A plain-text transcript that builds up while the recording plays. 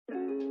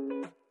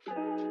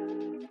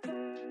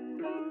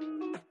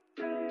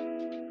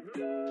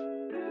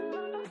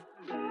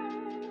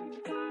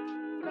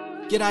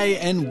G'day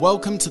and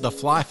welcome to the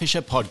Fly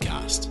Fisher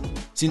podcast.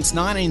 Since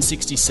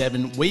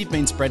 1967, we've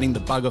been spreading the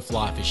bug of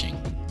fly fishing.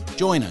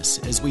 Join us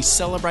as we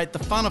celebrate the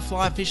fun of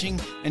fly fishing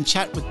and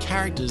chat with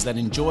characters that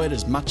enjoy it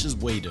as much as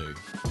we do.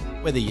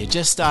 Whether you're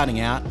just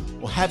starting out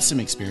or have some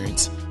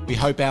experience, we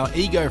hope our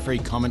ego-free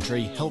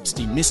commentary helps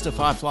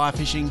demystify fly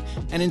fishing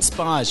and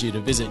inspires you to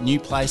visit new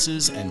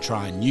places and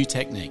try new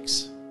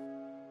techniques.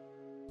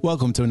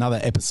 Welcome to another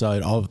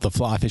episode of the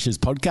Fly Fishers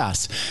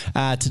podcast.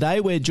 Today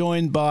we're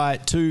joined by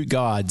two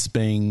guides,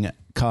 being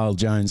Kyle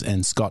Jones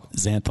and Scott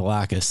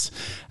Xanthoulakis,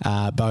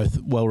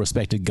 both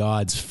well-respected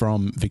guides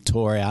from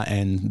Victoria,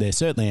 and they're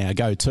certainly our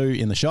go-to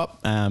in the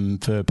shop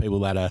for people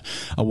that are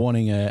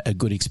wanting a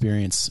good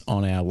experience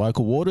on our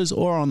local waters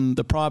or on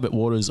the private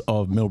waters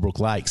of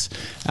Millbrook Lakes.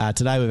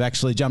 Today we've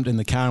actually jumped in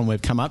the car and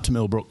we've come up to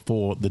Millbrook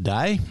for the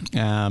day.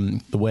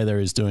 The weather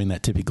is doing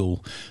that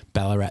typical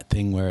Ballarat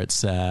thing where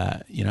it's,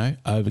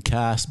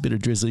 overcast, bit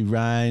of drizzly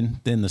rain,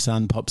 then the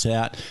sun pops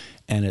out,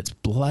 and it's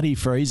bloody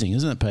freezing,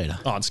 isn't it, Peter?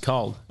 Oh, it's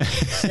cold.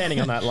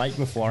 Standing on that lake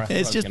before.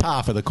 It's just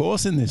par for the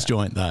course in this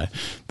joint, though.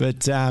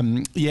 But,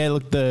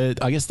 look,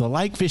 I guess the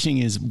lake fishing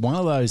is one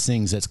of those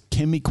things that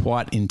can be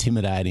quite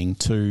intimidating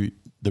to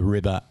the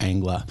river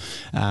angler.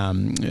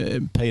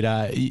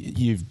 Peter,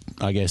 you've,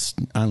 I guess,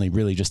 only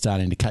really just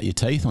starting to cut your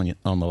teeth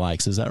on the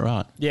lakes. Is that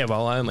right? Yeah,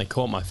 well, I only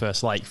caught my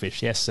first lake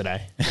fish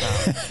yesterday.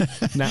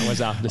 That was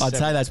after I'd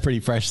say that's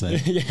pretty fresh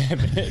then. Yeah,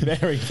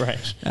 very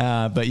fresh.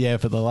 But yeah,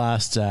 for the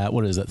last,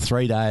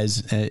 3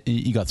 days,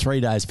 you got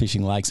 3 days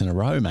fishing lakes in a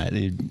row,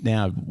 mate.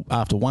 Now,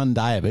 after one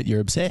day of it, you're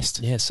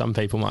obsessed. Yeah, some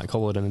people might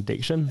call it an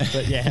addiction.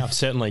 But yeah, I've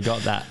certainly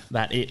got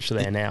that itch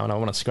there now, and I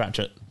want to scratch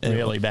it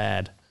really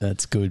bad.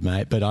 That's good,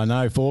 mate. But I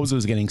know Forbes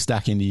was getting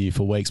stuck into you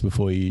for weeks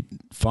before you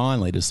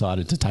finally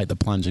decided to take the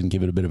plunge and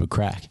give it a bit of a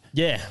crack.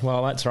 Yeah,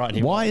 well, that's right.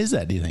 Why is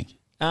that, do you think?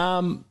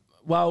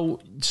 Well,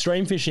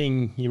 stream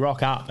fishing, you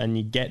rock up and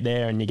you get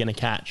there and you're going to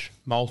catch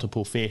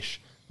multiple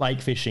fish.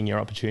 Lake fishing, your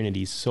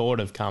opportunities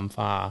sort of come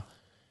far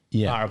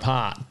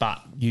apart,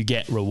 but you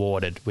get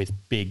rewarded with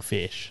big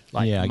fish,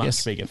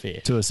 much bigger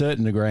fish. To a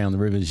certain degree on the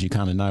rivers, you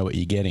kind of know what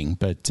you're getting,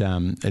 but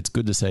it's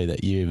good to see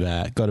that you've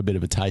got a bit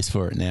of a taste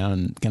for it now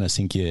and going to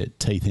sink your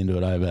teeth into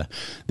it over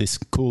this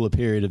cooler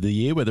period of the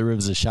year where the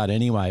rivers are shut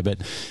anyway.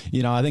 But,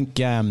 I think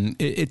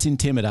it's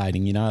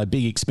intimidating, a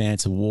big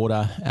expanse of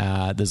water.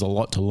 There's a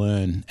lot to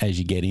learn as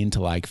you get into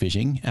lake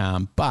fishing,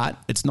 but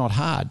it's not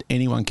hard.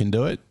 Anyone can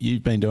do it.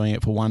 You've been doing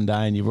it for one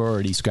day and you've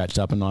already scratched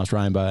up a nice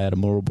rainbow out of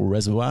Moorabool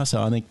Reservoir,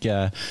 so I think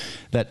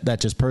that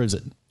just proves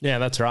it. Yeah,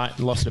 that's right.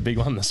 Lost a big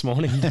one this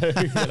morning too.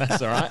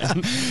 That's all right.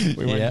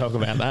 We won't talk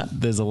about that.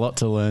 There's a lot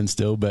to learn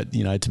still, but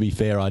to be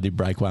fair, I did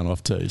break one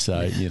off too.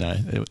 So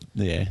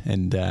maybe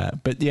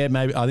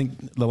I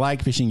think the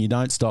lake fishing, you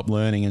don't stop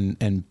learning,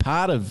 and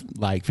part of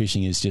lake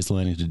fishing is just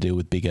learning to deal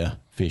with bigger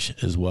fish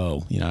as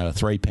well. A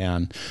 3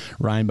 pound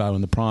rainbow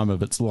in the prime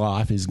of its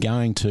life is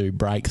going to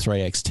break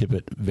 3x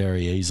tippet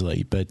very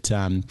easily. But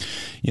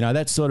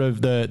that's sort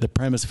of the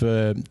premise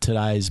for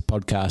today's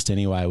podcast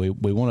anyway.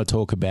 We want to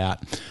talk about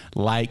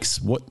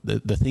lakes, what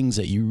the things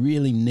that you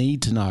really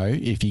need to know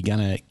if you're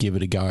going to give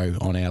it a go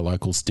on our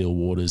local still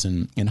waters,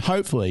 and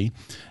hopefully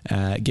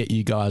get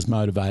you guys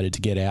motivated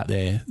to get out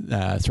there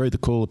through the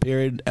cooler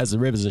period as the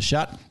rivers are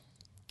shut.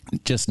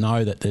 Just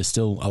know that there's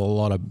still a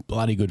lot of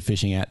bloody good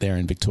fishing out there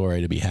in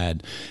Victoria to be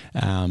had.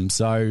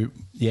 As I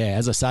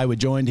say, we're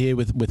joined here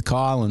with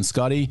Kyle and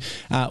Scotty.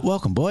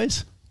 Welcome,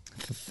 boys.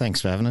 Thanks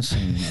for having us,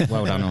 and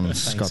well done on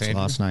Scott's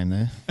last name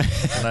there.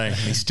 I know,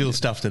 he still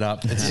stuffed it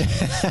up.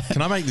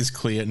 Can I make this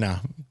clear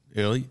now?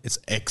 Early, it's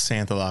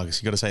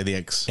Xanthoulakis. You got to say the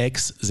X.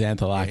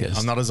 Xanthoulakis. Yeah,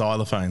 I'm not a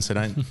xylophone, so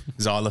don't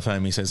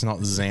xylophone me. So it's not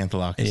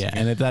Xanthoulakis. Yeah,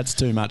 and if that's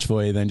too much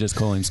for you, then just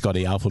call him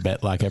Scotty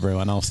Alphabet like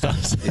everyone else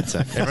does.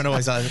 Exactly. Everyone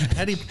always asks,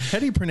 how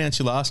do you pronounce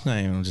your last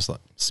name? And I'm just like,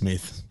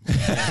 Smith.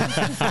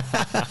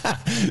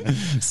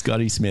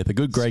 Scotty Smith, a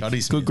good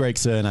Greek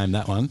surname,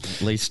 that one.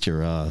 At least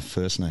your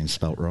first name's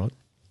spelt right.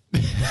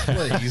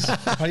 Please.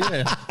 Oh,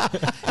 yeah.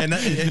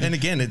 And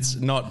again, it's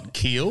not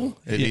Kiel.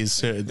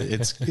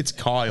 It's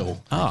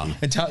Kyle. Oh.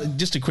 And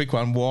just a quick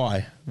one.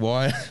 Why?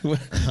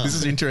 This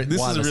is interesting.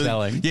 Why the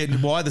spelling? Yeah.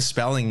 Why the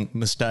spelling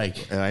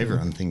mistake?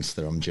 Everyone thinks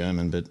that I'm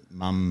German, but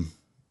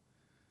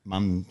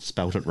Mum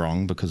spelt it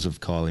wrong because of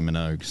Kylie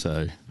Minogue,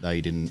 so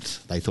they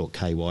thought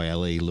Kyle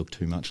looked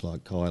too much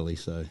like Kylie,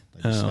 so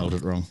they just spelled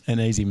it wrong. An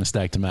easy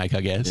mistake to make,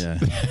 I guess. Yeah.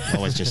 I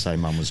always just say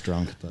Mum was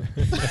drunk. But.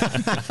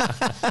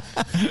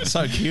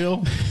 So,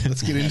 Kiel,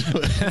 let's get into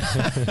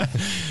it.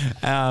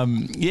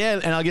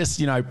 And I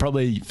guess,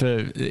 probably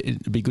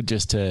it'd be good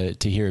just to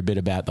hear a bit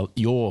about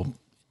your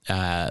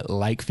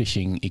lake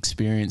fishing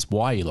experience,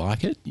 why you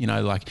like it,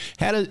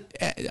 how does,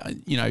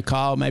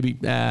 Kyle, maybe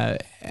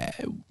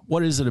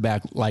what is it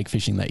about lake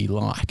fishing that you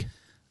like?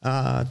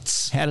 How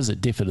does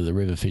it differ to the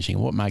river fishing?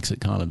 What makes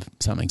it kind of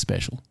something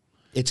special?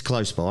 It's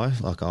close by.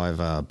 Like,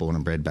 I've born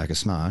and bred back at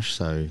Smash,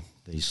 so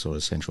these sort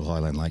of central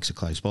highland lakes are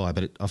close by,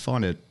 but I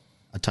find it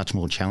a touch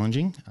more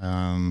challenging.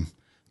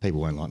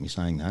 People won't like me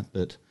saying that,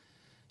 but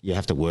you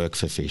have to work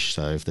for fish.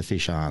 So if the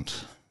fish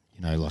aren't,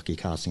 like you're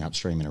casting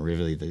upstream in a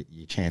river,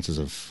 your chances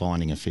of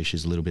finding a fish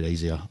is a little bit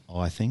easier,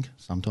 I think,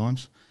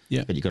 sometimes.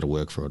 Yeah. But you've got to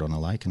work for it on a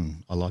lake,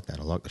 and I like that.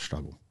 I like the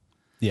struggle.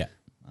 Yeah.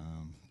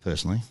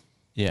 Personally.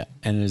 Yeah.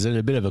 And is it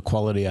a bit of a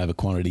quality over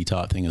quantity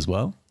type thing as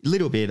well? A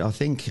little bit. I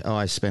think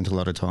I spent a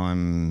lot of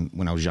time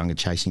when I was younger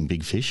chasing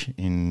big fish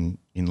in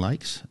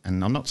lakes,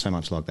 and I'm not so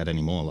much like that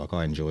anymore. Like,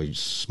 I enjoy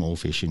small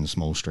fish in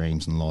small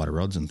streams and lighter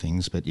rods and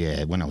things. But,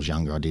 yeah, when I was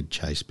younger, I did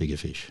chase bigger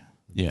fish.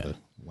 Yeah. The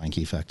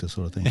wanky factor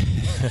sort of thing.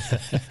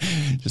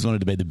 Just wanted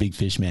to be the big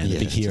fish man, the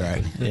big hero.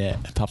 Exactly. Yeah,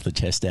 puff the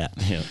chest out.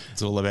 Yeah.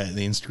 It's all about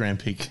the Instagram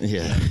pic.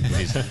 Yeah.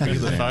 The bigger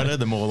the photo,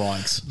 the more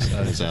likes.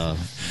 That was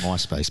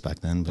MySpace back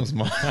then. But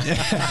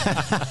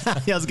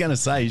Yeah, I was going to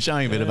say,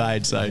 showing a bit of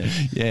age, so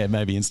yeah,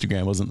 maybe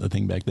Instagram wasn't the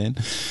thing back then.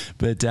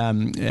 But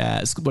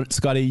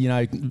Scotty,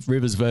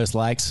 rivers versus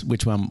lakes,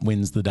 which one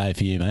wins the day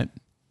for you, mate?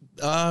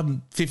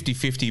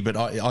 50-50, but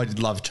I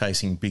love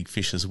chasing big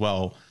fish as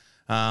well.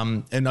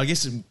 And I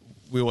guess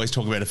we always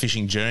talk about a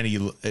fishing journey.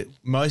 For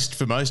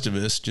most of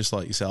us, just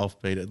like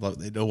yourself, Peter,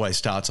 it always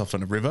starts off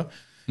on a river,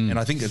 and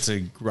I think it's a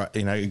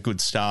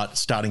good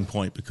starting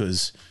point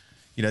because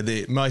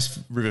most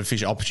river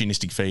fish are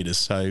opportunistic feeders.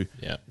 So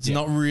it's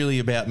not really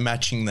about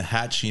matching the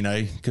hatch,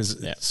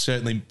 because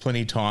certainly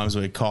plenty of times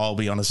where Kyle will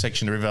be on a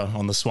section of river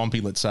on the Swampy,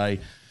 let's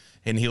say,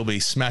 and he'll be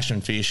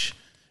smashing fish,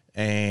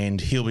 and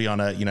he'll be on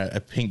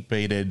a pink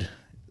beaded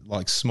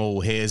like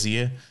small hare's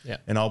ear,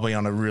 and I'll be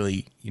on a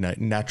really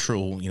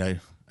natural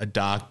a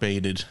dark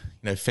beaded,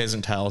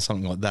 pheasant tail or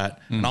something like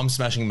that, and I'm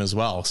smashing them as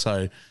well.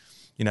 So,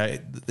 they're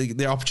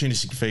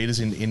opportunistic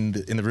feeders in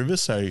the river.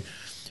 So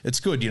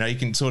it's good. You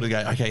can sort of go,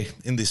 okay,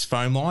 in this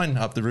foam line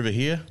up the river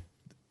here,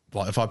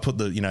 like if I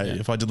put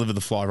if I deliver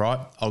the fly right,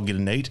 I'll get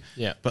a neat.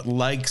 Yeah. But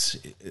lakes,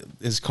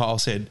 as Kyle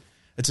said,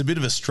 it's a bit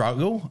of a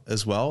struggle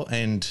as well.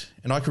 And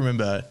I can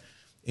remember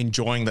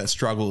enjoying that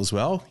struggle as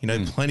well.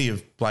 Plenty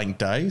of blank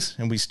days,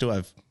 and we still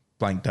have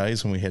blank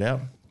days when we head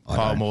out.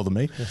 Kyle more than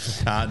me.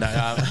 So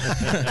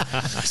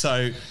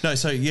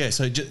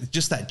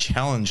just that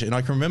challenge. And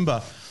I can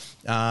remember,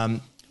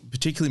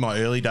 particularly my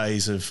early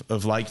days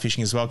of lake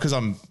fishing as well, because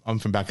I'm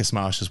from Bacchus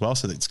Marsh as well,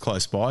 so it's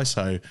close by.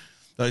 So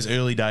those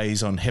early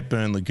days on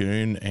Hepburn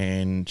Lagoon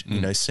and,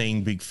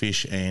 seeing big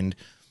fish, and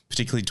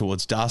particularly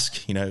towards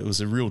dusk, it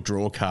was a real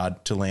draw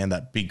card to land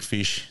that big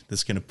fish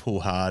that's going to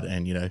pull hard,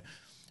 and,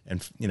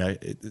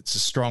 it's a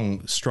strong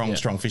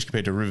fish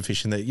compared to river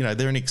fish, and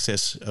they're in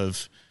excess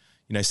of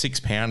 6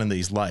 pound in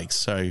these lakes.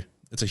 So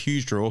it's a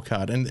huge draw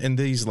card. And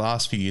these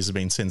last few years have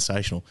been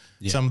sensational.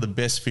 Yeah. Some of the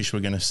best fish we're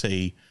going to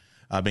see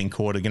being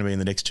caught are going to be in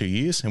the next 2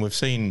 years. And we've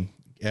seen,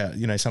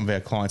 some of our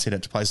clients head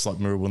out to places like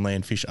Moorabool and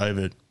land fish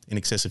over in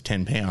excess of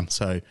 10 pounds.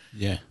 So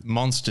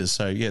monsters.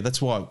 So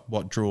that's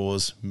what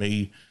draws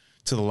me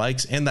to the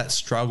lakes, and that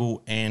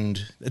struggle.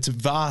 And it's a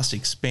vast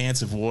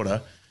expanse of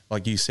water,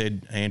 like you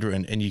said, Andrew,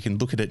 and you can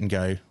look at it and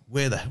go,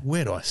 where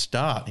do I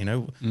start?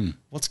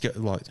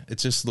 It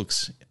just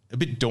looks a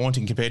bit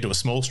daunting compared to a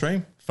small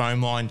stream,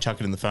 foam line, chuck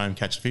it in the foam,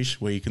 catch the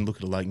fish, where you can look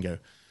at a lake and go,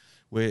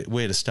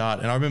 where to start.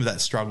 And I remember that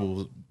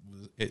struggle,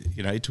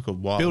 it took a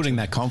while. Building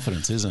that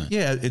confidence, isn't it?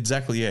 Yeah,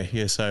 exactly.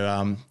 Yeah.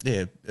 So,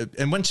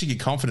 and once you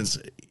get confidence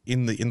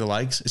in the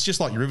lakes, it's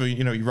just like your river,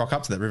 you rock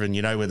up to that river and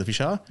you know where the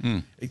fish are.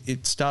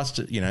 It starts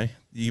to,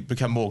 you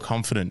become more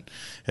confident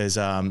as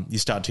you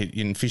start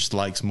to fish the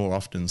lakes more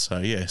often. So,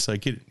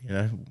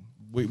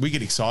 we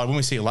get excited when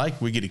we see a lake.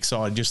 We get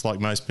excited just like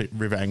most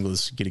river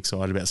anglers get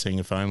excited about seeing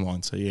a foam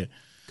line. So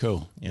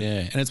cool.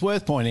 Yeah, and it's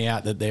worth pointing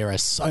out that there are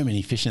so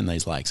many fish in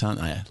these lakes, aren't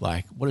there?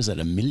 Like, what is it?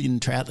 1 million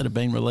trout that have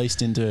been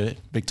released into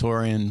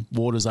Victorian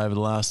waters over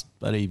the last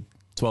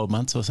 12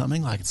 months or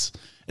something. Like, it's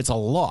a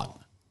lot.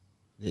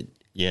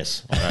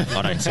 Yes,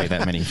 I don't see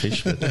that many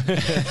fish. But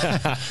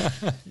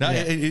no,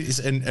 it is,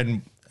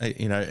 and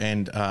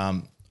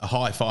a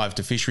high five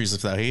to fisheries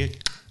if they're here.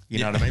 You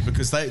know what I mean?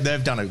 Because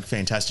they've done a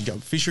fantastic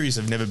job. Fisheries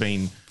have never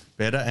been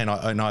better, and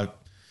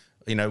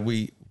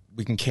we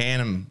can can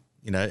them.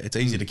 It's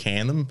easy to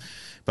can them,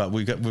 but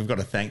we've got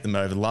to thank them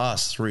over the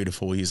last 3 to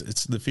 4 years.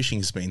 The fishing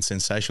has been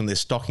sensational. Their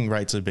stocking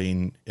rates have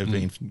been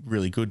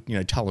really good.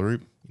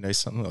 Tullaroop,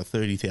 something like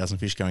 30,000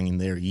 fish going in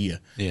there a year.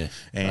 Yeah,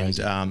 and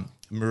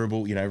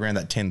Moorabool, around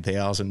that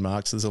 10,000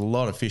 mark. So there's a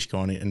lot of fish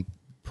going in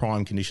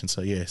prime conditions.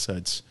 So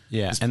it's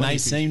and they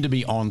seem to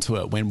be onto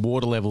it. When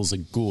water levels are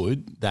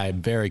good, they're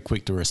very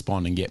quick to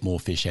respond and get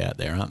more fish out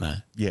there, aren't they?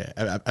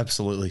 Yeah,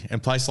 absolutely.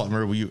 And places like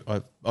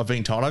Moorabool, I've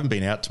been told, I haven't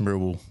been out to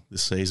Moorabool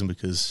this season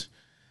because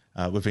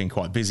we've been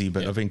quite busy,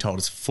 but I've been told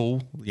it's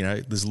full.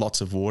 There's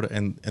lots of water,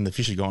 and the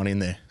fish are going in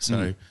there.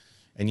 So,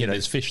 and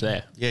there's fish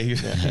there. Yeah,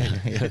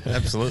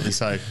 absolutely.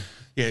 So,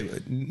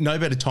 no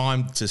better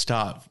time to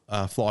start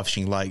fly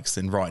fishing lakes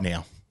than right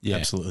now. Yeah,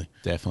 absolutely.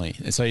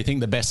 Definitely. So you think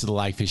the best of the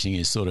lake fishing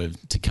is sort of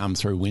to come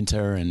through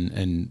winter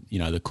and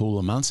the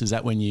cooler months? Is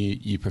that when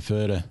you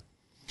prefer to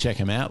check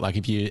them out? Like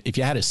if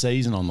you had a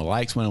season on the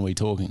lakes, when are we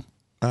talking?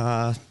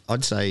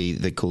 I'd say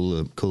the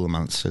cooler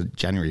months, so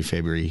January,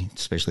 February,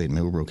 especially at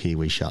Millbrook here,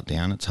 we shut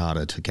down. It's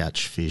harder to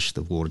catch fish.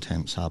 The water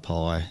temps up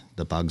high.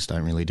 The bugs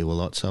don't really do a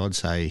lot. So I'd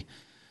say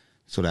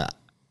sort of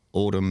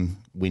autumn,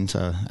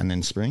 winter, and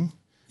then spring.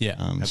 Yeah,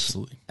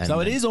 absolutely. So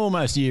it is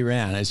almost year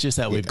round. It's just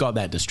that we've got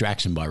that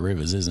distraction by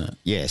rivers, isn't it?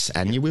 Yes,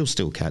 and you will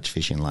still catch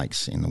fish in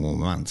lakes in the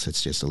warmer months.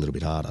 It's just a little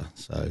bit harder.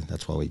 So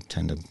that's why we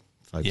tend to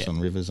focus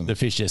on rivers. And the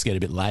fish just get a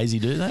bit lazy,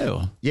 do they?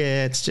 Or?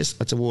 Yeah,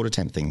 it's a water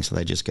temp thing. So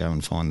they just go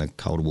and find the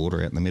cold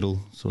water out in the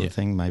middle sort of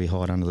thing, maybe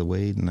hide under the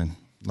weed. And then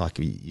like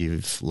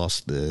you've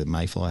lost the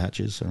mayfly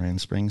hatches around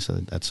spring, so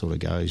that sort of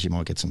goes. You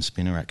might get some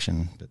spinner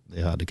action, but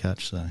they're hard to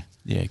catch. So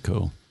yeah,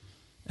 cool.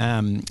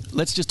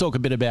 Let's just talk a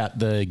bit about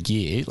the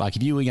gear. Like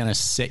if you were going to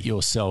set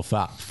yourself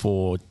up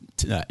for,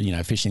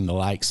 fishing the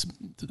lakes,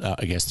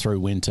 I guess through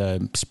winter,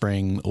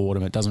 spring,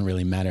 autumn, it doesn't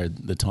really matter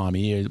the time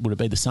of year. Would it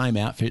be the same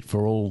outfit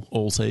for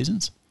all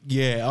seasons?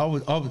 Yeah,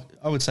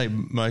 I would say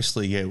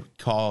mostly,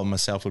 Kyle and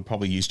myself would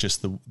probably use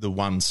just the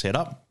one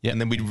setup. Yeah.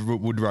 And then we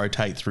would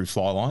rotate through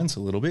fly lines a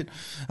little bit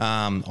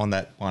on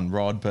that one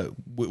rod. But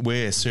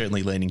we're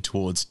certainly leaning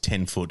towards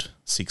 10-foot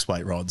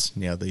 6-weight rods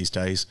now these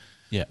days.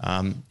 Yeah,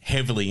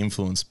 heavily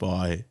influenced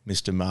by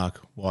Mr. Mark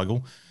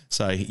Weigel.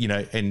 So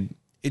and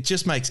it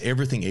just makes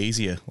everything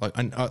easier. Like,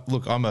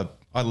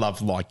 I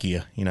love light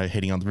gear.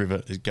 Heading on the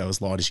river, go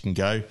as light as you can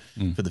go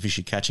for the fish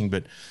you're catching.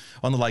 But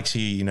on the lakes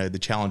here, the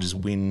challenge is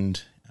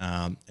wind,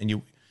 and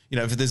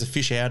if there's a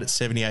fish out at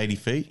 70, 80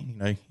 feet,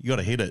 you got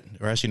to hit it,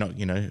 or else you're not.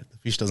 The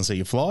fish doesn't see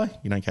you fly,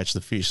 you don't catch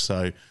the fish.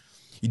 So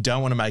you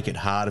don't want to make it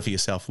harder for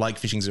yourself. Lake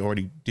fishing is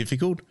already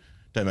difficult.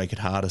 Don't make it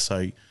harder.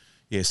 So.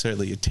 Yeah,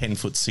 certainly a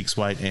 10-foot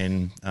 6-weight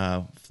and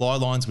fly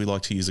lines. We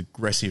like to use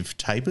aggressive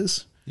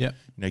tapers. Yeah,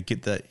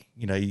 get that.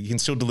 You can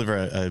still deliver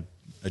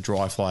a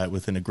dry fly out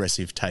with an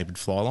aggressive tapered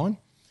fly line,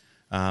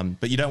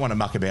 but you don't want to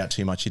muck about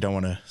too much. You don't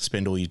want to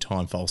spend all your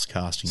time false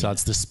casting. So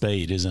it's the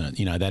speed, isn't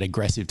it? That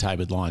aggressive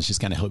tapered line is just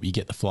going to help you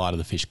get the fly to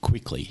the fish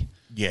quickly.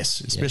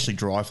 Yes, especially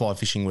dry fly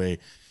fishing where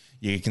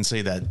you can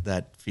see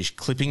that fish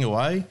clipping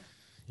away.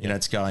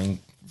 It's going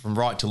from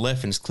right to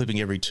left and it's clipping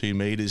every 2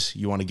 meters.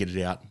 You want to get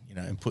it out,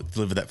 and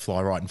deliver that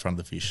fly right in front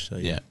of the fish. So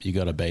yeah, you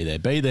got to be there.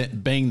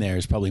 Being there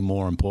is probably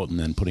more important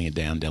than putting it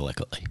down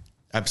delicately.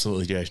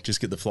 Absolutely, yeah.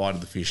 Just get the fly to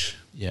the fish.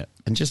 Yeah,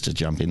 and just to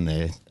jump in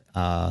there,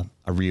 a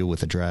reel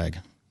with a drag.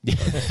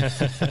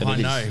 I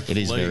know. It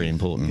is very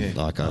important. Yeah.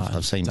 Like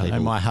I've seen people.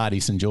 My Hardy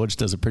St George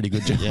does a pretty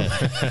good job.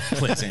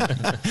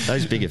 Yeah,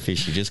 those bigger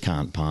fish you just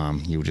can't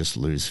palm. You'll just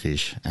lose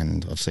fish.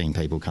 And I've seen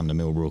people come to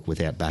Millbrook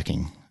without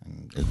backing,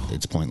 and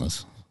it's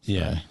pointless.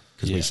 Yeah.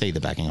 Because we see the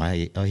backing.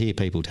 I hear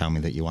people tell me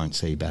that you won't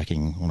see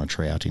backing on a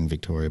trout in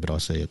Victoria, but I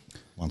see it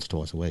once,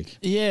 twice a week.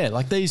 Yeah,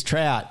 like these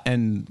trout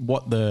and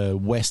what the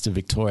west of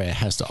Victoria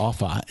has to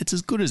offer, it's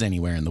as good as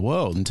anywhere in the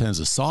world in terms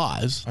of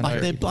size. Like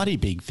they're bloody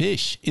big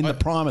fish in the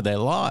prime of their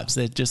lives.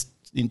 They're just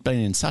been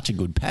in such a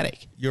good paddock.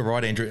 You're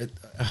right, Andrew.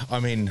 I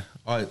mean,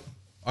 I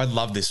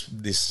love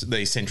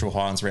these central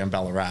highlands around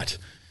Ballarat.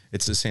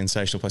 It's a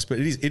sensational place, but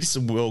it is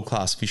a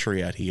world-class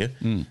fishery out here.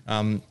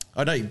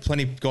 I know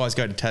plenty of guys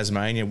go to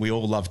Tasmania. We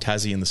all love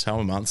Tassie in the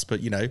summer months,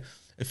 but, a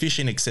fish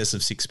in excess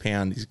of 6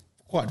 pounds is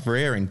quite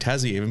rare in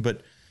Tassie even,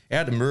 but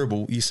out in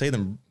Moorabool, you see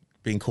them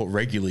being caught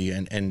regularly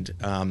and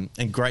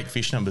great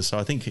fish numbers. So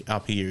I think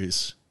up here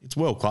it's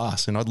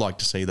world-class, and I'd like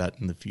to see that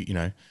in the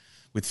future,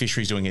 with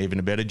fisheries doing an even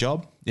a better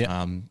job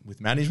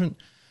with management.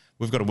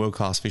 We've got a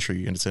world-class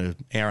fishery, and it's an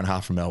hour and a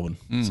half from Melbourne.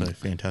 So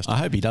fantastic. I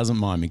hope he doesn't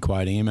mind me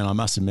quoting him, and I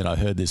must admit I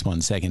heard this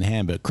one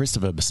secondhand, but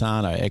Christopher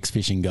Bassano,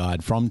 ex-fishing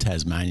guide from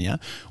Tasmania,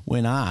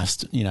 when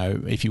asked,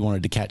 if you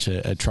wanted to catch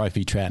a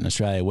trophy trout in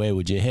Australia, where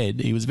would you head?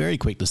 He was very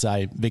quick to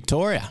say,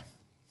 Victoria.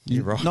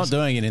 You're right. Not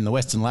doing it in the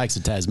Western Lakes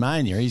of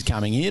Tasmania. He's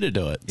coming here to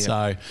do it. Yeah.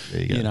 So,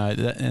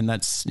 and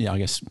that's, I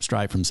guess,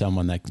 straight from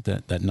someone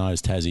that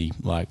knows Tassie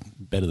like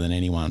better than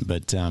anyone.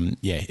 But,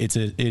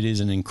 it is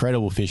an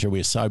incredible fishery.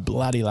 We're so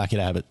bloody lucky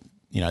to have it,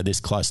 this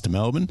close to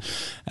Melbourne.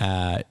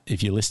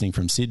 If you're listening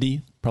from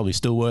Sydney, probably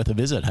still worth a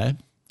visit, hey?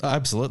 Oh,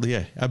 absolutely,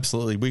 yeah,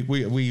 absolutely.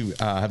 We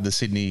have the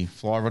Sydney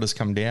fly rodders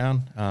come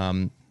down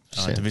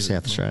to visit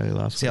South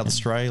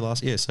Australia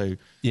last. Yeah, so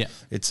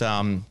it's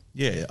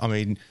I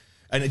mean.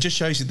 And it just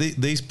shows you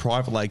these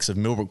private lakes of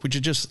Millbrook, which are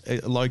just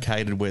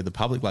located where the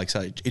public lakes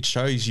are. It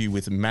shows you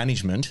with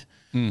management,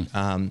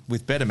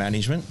 with better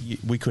management,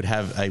 we could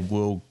have a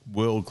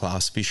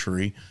world-class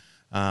fishery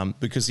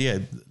because,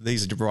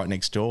 these are right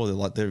next door.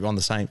 They're on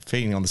the same,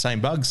 feeding on the same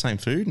bugs, same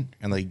food,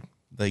 and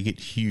they get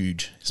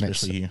huge,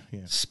 especially here.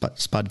 Yeah.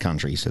 Spud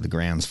country, so the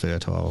ground's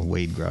fertile,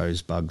 weed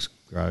grows, bugs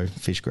grow,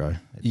 fish grow.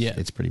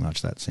 It's pretty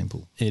much that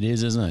simple. It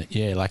is, isn't it?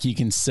 Yeah, like you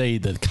can see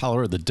the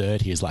colour of the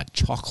dirt here is like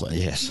chocolate.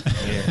 Yes.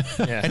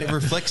 Yeah. And it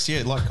reflects,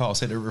 like Kyle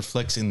said, it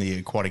reflects in the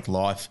aquatic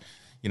life,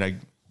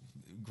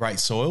 great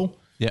soil,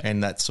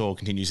 and that soil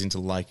continues into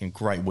the lake and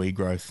great weed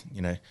growth,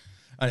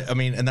 I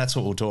mean, and that's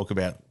what we'll talk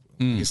about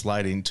I guess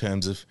later in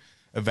terms of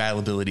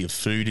availability of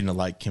food in a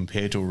lake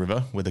compared to a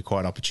river where they're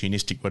quite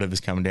opportunistic.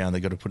 Whatever's coming down,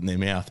 they've got to put in their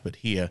mouth. But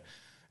here,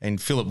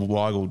 and Philip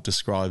Weigel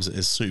describes it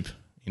as soup,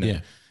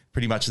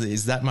 pretty much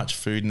there's that much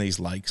food in these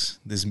lakes.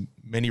 There's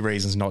many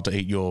reasons not to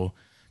eat your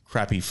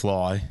crappy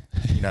fly,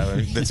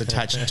 that's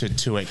attached to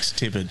 2x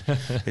tippet.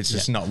 It's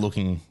just not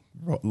looking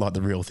like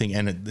the real thing.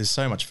 And there's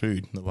so much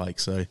food in the lake,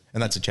 and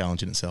that's a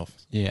challenge in itself.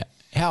 Yeah.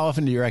 How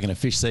often do you reckon a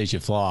fish sees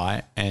your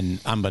fly and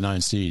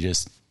unbeknownst to you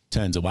just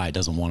turns away,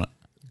 doesn't want it?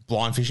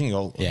 Blind fishing? Yeah,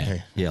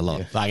 a lot.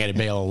 Yeah. Like it'd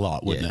be a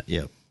lot, wouldn't it?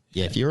 Yeah.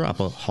 Yeah, if you're up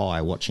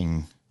high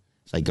watching,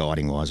 say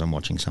guiding-wise, I'm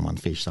watching someone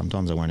fish,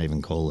 sometimes I won't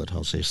even call it.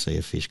 I'll just see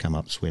a fish come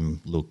up,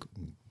 swim, look,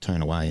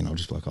 turn away, and I'll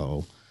just be like,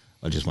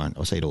 I just won't.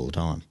 I see it all the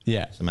time.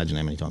 Yeah. So imagine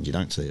how many times you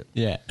don't see it.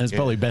 Yeah, and it's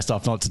probably best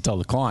off not to tell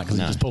the client because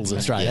it just pulls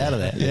it straight out of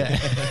there. Yeah.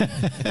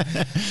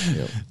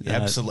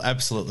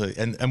 Absolutely.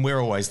 And we're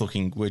always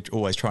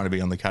trying to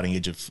be on the cutting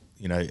edge of,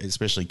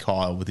 especially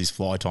Kyle with his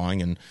fly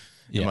tying and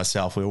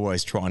myself, we're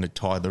always trying to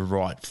tie the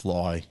right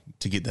fly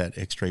to get that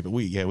extra. But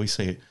we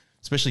see it,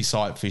 especially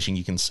sight fishing,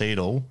 you can see it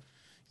all.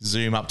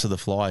 Zoom up to the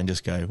fly and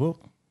just go, well,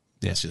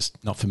 that's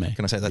just not for me.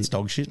 Can I say that's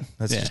dog shit?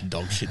 That's just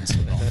dog shit.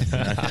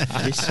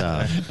 This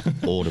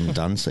autumn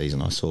dun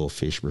season, I saw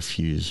fish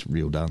refuse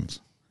real duns.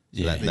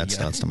 So that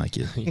starts to make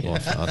your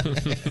life hard.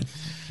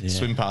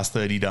 Swim past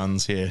 30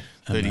 duns, 30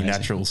 Amazing.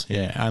 naturals.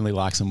 Yeah, only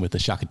likes them with the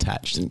shuck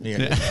attached. Makes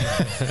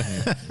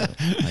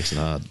it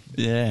hard.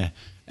 Yeah.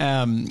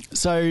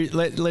 So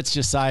let's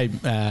just say,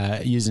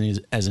 using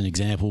it as an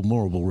example,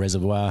 Moorabool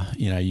Reservoir,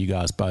 you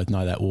guys both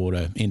know that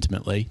water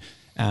intimately.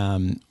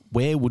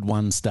 Where would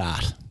one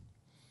start?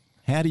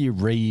 How do you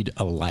read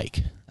a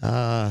lake?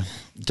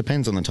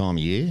 Depends on the time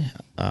of year,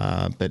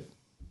 but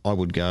I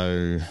would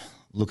go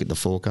look at the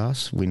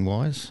forecast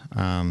wind-wise.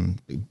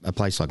 A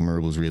place like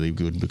Moorabool is really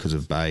good because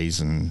of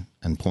bays and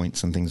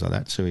points and things like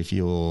that. So if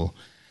you're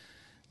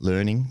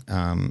learning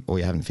or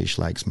you haven't fished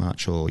lakes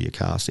much or your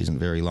cast isn't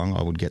very long,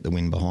 I would get the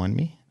wind behind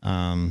me.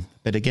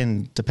 But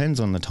again, depends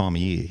on the time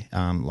of year.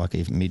 Like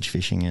if midge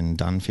fishing and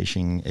dun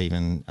fishing,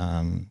 even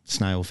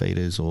snail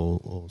feeders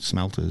or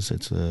smelters,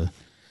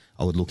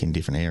 I would look in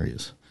different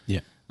areas.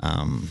 Yeah.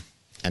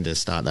 And to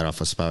start that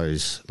off, I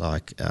suppose,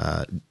 like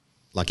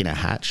in a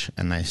hatch,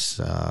 and there's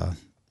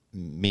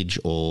midge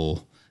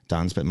or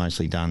duns, but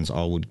mostly duns,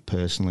 I would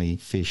personally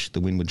fish the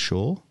windward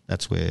shore.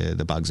 That's where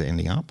the bugs are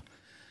ending up.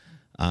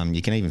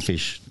 You can even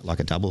fish like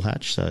a double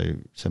hatch, so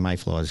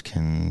mayflies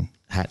can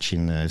hatch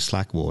in the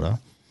slack water,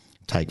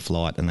 take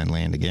flight, and then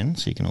land again.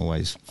 So you can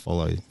always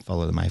follow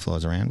the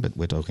mayflies around. But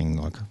we're talking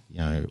like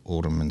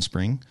autumn and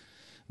spring,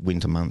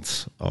 winter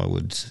months. I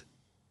would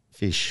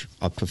fish.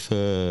 I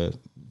prefer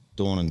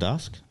dawn and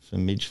dusk for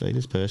midge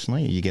feeders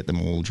personally. You get them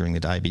all during the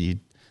day, but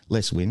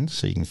less wind,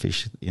 so you can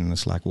fish in the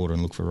slack water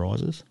and look for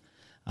risers.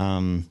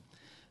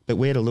 But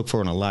where to look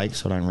for in a lake,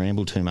 so I don't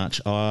ramble too much.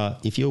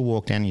 If you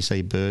walk down and you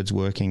see birds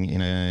working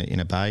in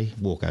a bay,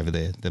 walk over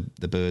there.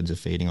 The birds are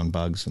feeding on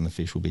bugs and the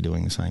fish will be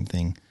doing the same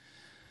thing.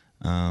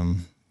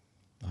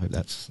 I hope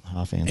that's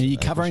half answered. Are you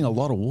covering a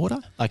lot of water?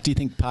 Like, do you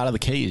think part of the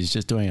key is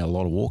just doing a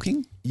lot of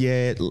walking?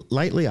 Yeah,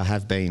 lately I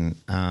have been.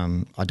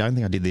 I don't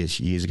think I did this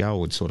years ago. I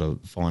would sort of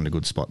find a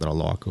good spot that I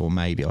like, or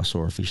maybe I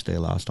saw a fish there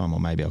last time,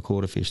 or maybe I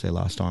caught a fish there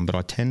last time. But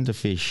I tend to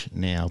fish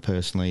now,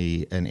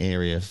 personally, an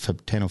area for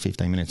 10 or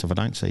 15 minutes. If I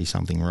don't see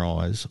something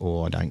rise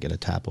or I don't get a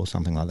tap or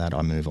something like that,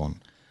 I move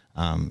on.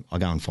 I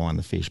go and find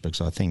the fish because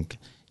I think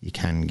you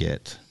can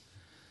get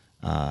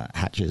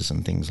hatches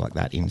and things like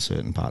that in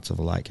certain parts of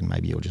a lake, and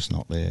maybe you're just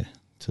not there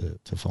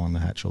to find the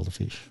hatch or the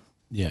fish.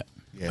 Yeah.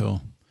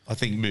 Cool. I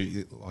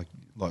think like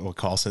what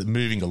Kyle said,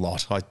 moving a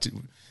lot. I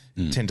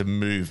tend to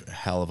move a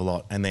hell of a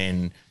lot,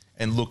 and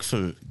look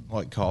for,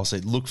 like Kyle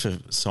said, look for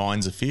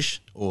signs of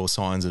fish or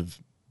signs of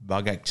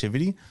bug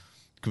activity,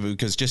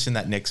 because just in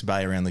that next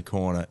bay around the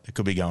corner, it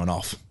could be going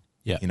off.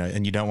 Yeah.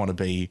 And you don't want to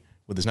be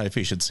where there's no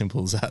fish. It's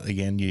simple as that.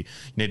 Again, you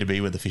need to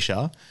be where the fish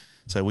are.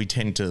 So we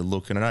tend to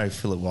look, and I know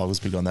Philip Wild was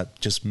big on that.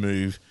 Just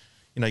move,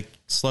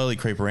 slowly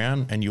creep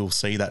around, and you'll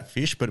see that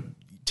fish, but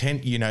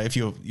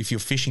if you're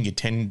fishing, you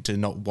tend to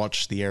not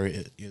watch the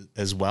area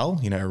as well,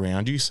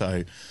 around you.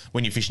 So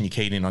when you're fishing, you're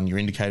keyed in on your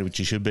indicator, which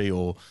you should be,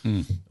 or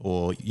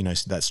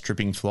that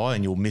stripping fly,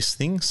 and you'll miss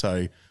things.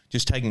 So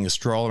just taking a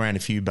stroll around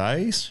a few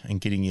bays and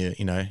getting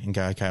and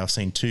go, okay, I've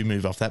seen two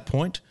move off that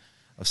point.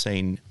 I've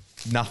seen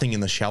nothing in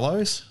the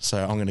shallows,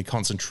 so I'm going to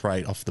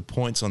concentrate off the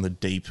points on the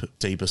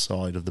deeper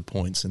side of the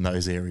points in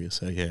those areas.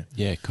 So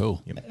yeah,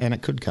 cool. Yep. And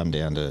it could come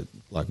down to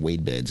like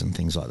weed beds and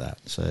things like that.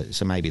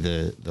 So maybe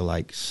the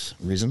lake's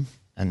risen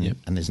and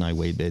there's no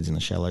weed beds in the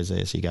shallows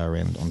there. So you go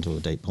around onto a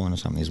deep point or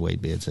something. There's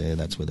weed beds there.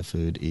 That's where the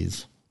food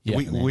is. Yeah,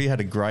 we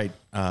had a great.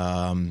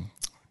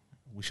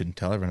 We shouldn't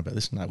tell everyone about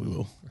this. No, we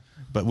will.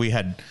 But we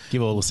had...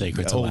 Give all the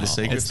secrets all away. the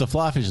secrets. It's the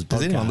Fly Fishers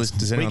podcast.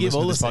 Does anyone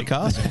listen to this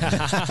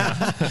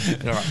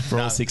podcast? All right, for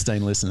all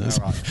 16 listeners.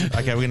 All right.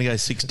 Okay, we're going to go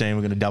 16. We're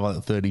going to double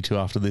at 32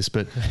 after this.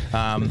 But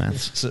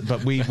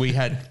but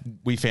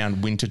we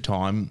found winter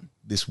time,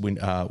 this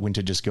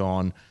winter just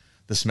gone,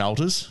 the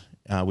smelters.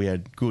 We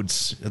had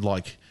goods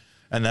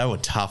and they were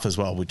tough as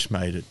well, which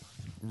made it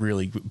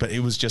really good. But it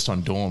was just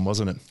on dawn,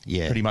 wasn't it?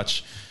 Yeah. Pretty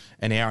much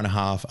an hour and a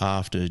half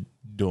after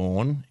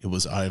dawn, it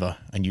was over,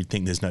 and you'd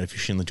think there's no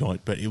fish in the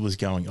joint, but it was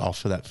going off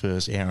for that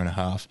first hour and a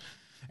half,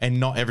 and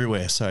not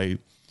everywhere. So,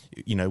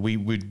 we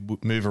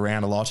would move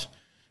around a lot.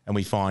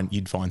 and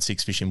you'd find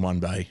 6 fish in one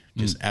bay,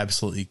 just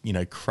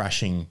absolutely,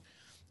 crashing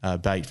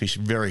bait fish.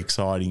 Very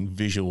exciting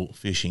visual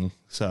fishing.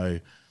 So,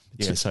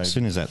 yeah. So as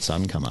soon as that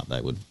sun come up,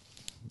 it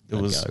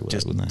was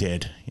just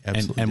dead.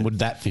 Absolutely And dead. would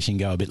that fishing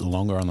go a bit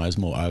longer on those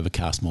more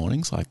overcast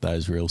mornings, like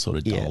those real sort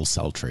of dull,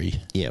 sultry?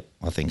 Yeah,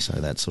 I think so.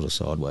 That sort of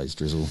sideways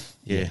drizzle.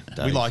 Yeah,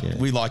 days,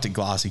 we liked it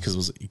glassy because it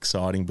was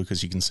exciting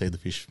because you can see the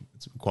fish.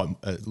 It's quite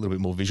a little bit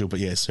more visual, but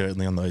yeah,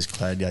 certainly on those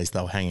cloud days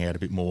they'll hang out a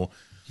bit more.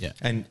 Yeah,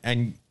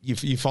 and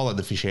you follow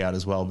the fish out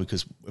as well,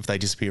 because if they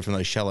disappear from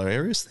those shallow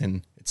areas,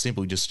 then it's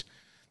simply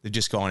they're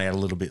just gone out a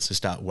little bit, so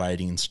start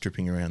wading and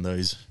stripping around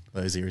those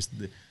areas.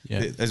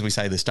 As we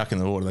say, they're stuck in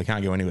the water; they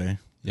can't go anywhere.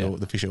 Yeah.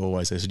 The fish are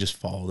always there, so just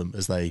follow them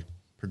as they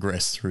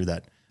progress through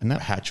that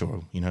hatch,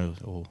 or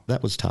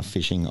that was tough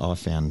fishing, I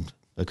found,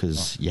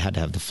 because you had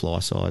to have the fly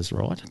size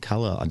right.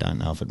 Colour, I don't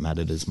know if it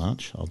mattered as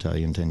much, I'll tell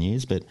you in 10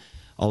 years, but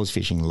I was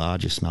fishing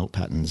larger smelt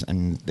patterns,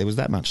 and there was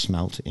that much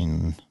smelt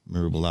in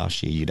Moorabool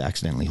last year, you'd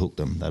accidentally hook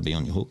them. They'd be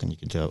on your hook, and you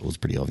could tell it was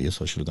pretty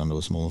obvious. I should have gone to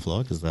a smaller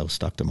fly because they were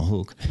stuck to my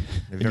hook.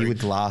 They're very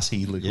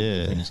glassy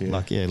little things.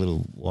 Yeah. Little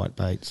white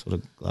bait, sort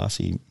of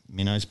glassy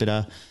minnows.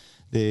 But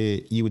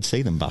you would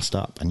see them bust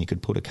up, and you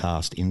could put a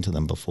cast into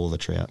them before the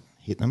trout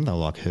hit them. They were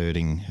like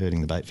herding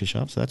the bait fish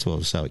up. So that's what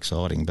was so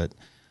exciting. But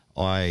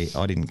I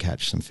didn't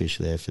catch some fish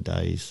there for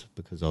days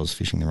because I was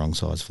fishing the wrong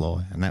size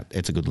fly, and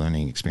it's a good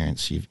learning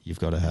experience. You've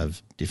got to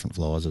have different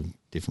flies of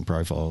different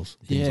profiles.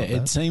 Yeah, like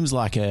it seems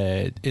like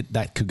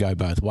that could go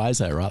both ways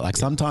though, right? Like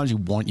sometimes you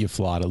want your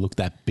fly to look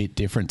that bit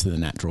different to the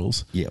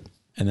naturals. Yep.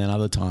 And then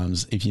other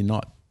times, if you're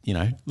not,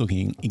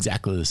 looking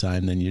exactly the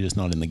same, then you're just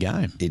not in the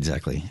game.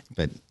 Exactly.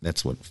 But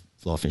that's what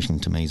fly fishing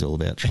to me is all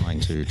about,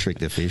 trying to trick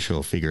the fish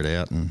or figure it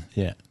out. And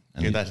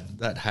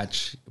that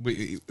hatch,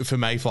 for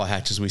mayfly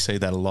hatches, we see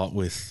that a lot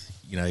with,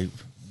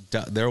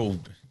 they're all,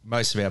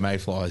 most of our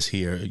mayflies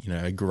here,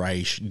 a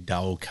greyish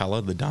dull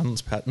colour, the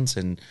Dunn's patterns,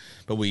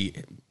 but we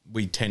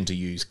tend to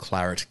use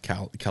claret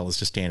colours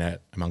to stand out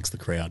amongst the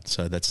crowd.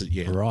 So that's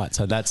right.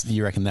 So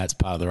you reckon that's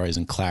part of the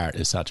reason claret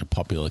is such a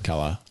popular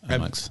colour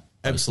amongst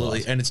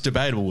absolutely, and it's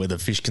debatable whether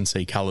fish can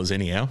see colours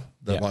anyhow.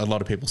 A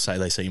lot of people say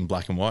they see in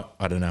black and white.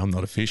 I don't know. I'm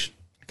not a fish.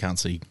 I can't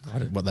see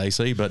what they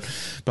see, but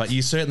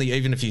you certainly,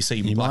 even if you see,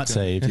 you might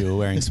see if you were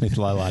wearing Smith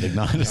low light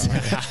igniters.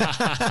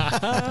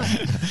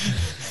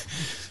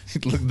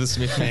 Look at the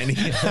Smith man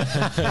here.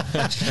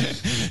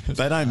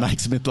 They don't make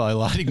Smith low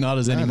light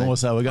igniters anymore,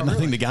 so we've got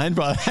nothing to gain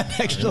by that.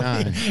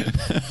 Actually,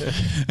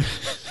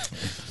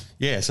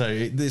 yeah.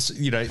 So this,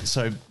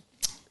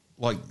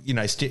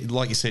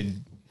 like you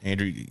said,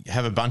 Andrew,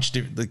 have a bunch of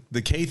different.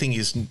 The key thing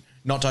is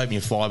not to open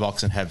your fly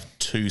box and have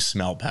 2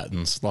 smelt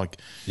patterns,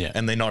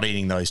 and they're not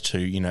eating those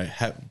 2.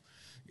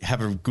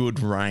 Have a good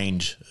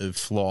range of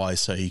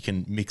flies so you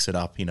can mix it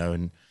up,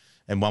 and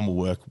one will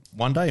work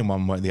one day and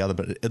one won't the other,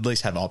 but at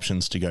least have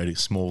options to go to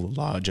smaller,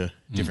 larger,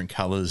 different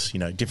colours,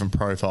 different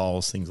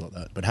profiles, things like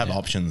that. But have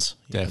options,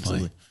 definitely.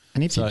 Absolutely.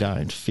 And if you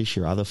don't, fish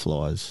your other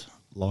flies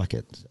like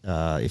it,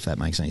 if that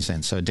makes any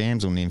sense. So a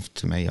damsel nymph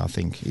to me, I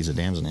think, is a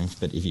damsel nymph,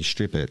 but if you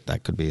strip it,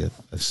 that could be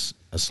a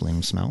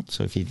slim smelt.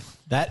 So if you...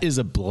 That is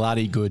a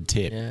bloody good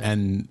tip,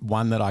 and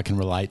one that I can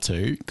relate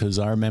to, because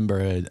I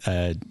remember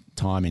a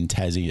time in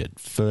Tassie at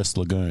First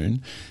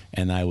Lagoon,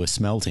 and they were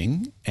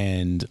smelting,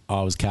 and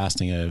I was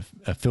casting a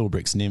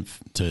Philbricks nymph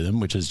to them,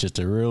 which is just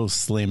a real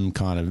slim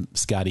kind of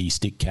scuddy,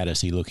 stick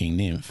caddisy looking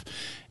nymph,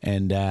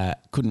 and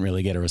couldn't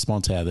really get a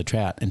response out of the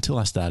trout until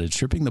I started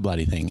stripping the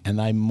bloody thing, and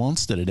they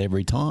monstered it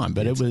every time.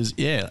 But it was,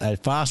 a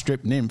fast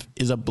strip nymph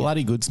is a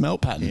bloody good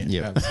smelt pattern.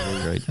 Yeah,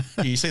 absolutely.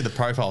 You see the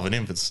profile of a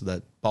nymph, it's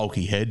that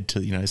bulky head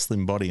to,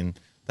 slim body, and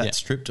that's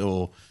stripped,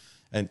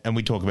 and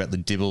we talk about the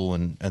dibble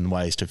and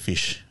ways to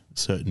fish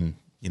certain,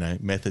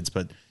 methods.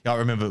 But I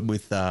remember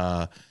with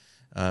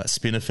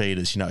spinner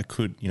feeders,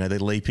 they're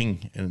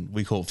leaping, and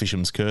we call it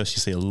fisherman's curse. You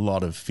see a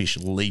lot of fish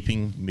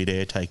leaping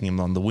midair, taking them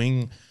on the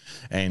wing,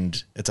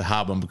 and it's a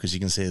hard one because you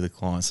can see the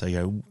clients,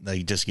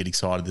 they just get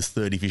excited. There's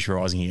 30 fish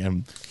rising here,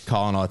 and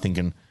Kyle and I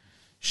thinking,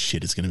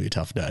 shit, it's going to be a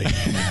tough day.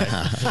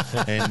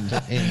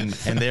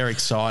 and they're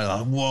excited,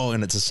 like, whoa,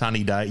 and it's a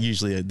sunny day.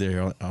 Usually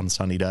they're on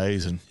sunny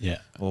days, and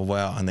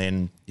wow. And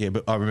then,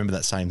 but I remember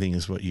that same thing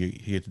as what you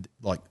hear,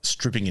 like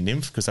stripping a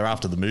nymph, because they're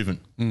after the movement,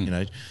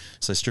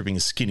 so stripping a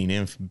skinny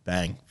nymph,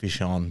 bang,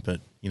 fish on,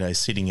 but,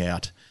 sitting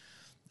out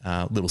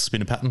little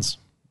spinner patterns,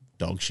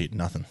 dog shit,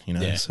 nothing,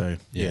 so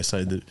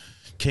the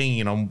keying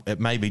in on it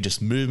may be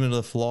just movement of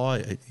the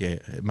fly.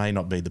 It may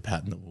not be the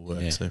pattern that will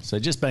work. Yeah. So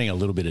just being a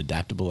little bit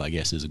adaptable, I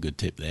guess, is a good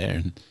tip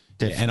there,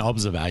 and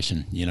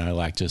observation.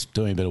 Like just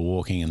doing a bit of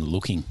walking and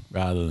looking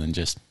rather than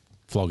just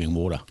flogging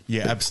water.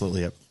 Yeah,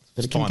 absolutely. Yep.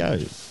 But it can go.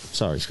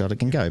 Sorry, Scott. It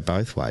can go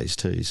both ways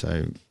too.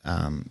 So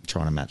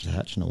trying to match the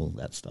hatch and all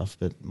that stuff.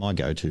 But my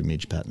go-to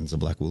midge pattern's a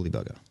black woolly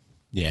bugger.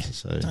 Yeah.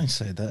 So don't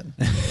say that.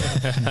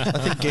 I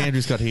think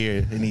Andrew's got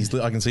here, and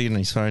I can see it on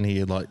his phone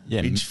here,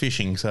 midge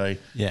fishing. So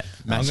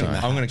I'm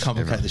going to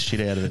complicate the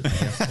shit out of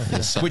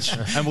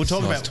it. And we'll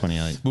talk about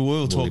 28. We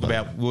will talk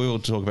about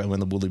when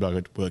the woolly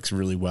bugger works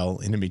really well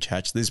in a midge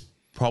hatch. It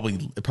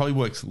probably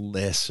works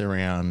less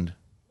around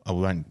I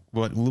won't.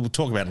 We'll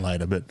talk about it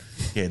later, but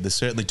yeah, there's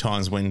certainly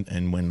times when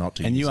not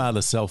to. And use you are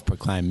the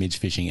self-proclaimed midge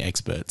fishing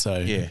expert, so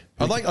yeah,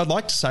 I'd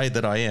like to say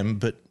that I am,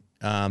 but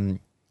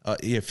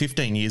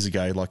 15 years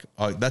ago,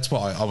 that's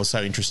why I was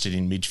so interested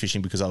in midge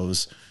fishing, because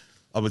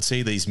I would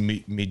see these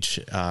midge,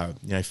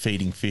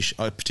 feeding fish,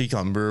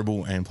 particularly on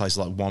Moorabool and places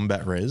like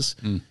Wombat Res,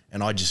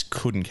 and I just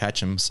couldn't catch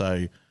them. So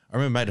I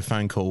remember I made a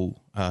phone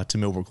call to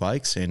Millbrook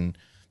Lakes, and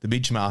the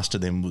midge master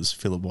then was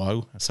Philip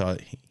Weil. So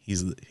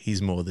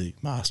he's more the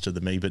master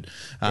than me, but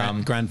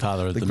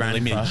grandfather of the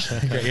midge.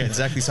 Yeah,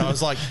 exactly. So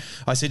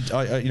I said,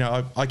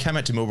 I came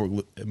out to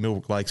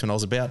Millbrook Lakes when I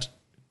was about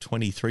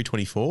 23,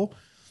 24,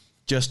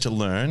 just to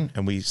learn.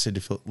 And we said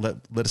to Philip,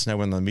 let us know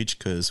when the midge,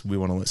 because we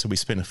want to. So we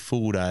spent a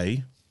full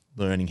day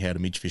learning how to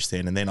midge fish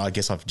then, and then I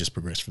guess I've just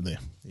progressed from there.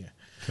 Yeah,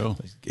 cool.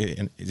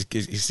 And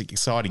it's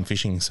exciting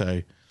fishing.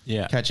 So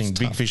yeah, catching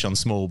big fish on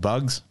small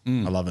bugs, I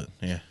love it.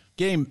 Yeah.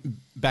 Getting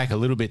back a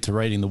little bit to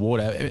reading the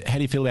water, how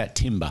do you feel about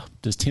timber?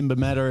 Does timber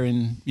matter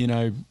in,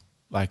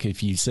 like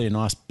if you see a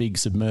nice big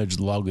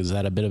submerged log, is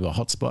that a bit of a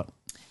hot spot?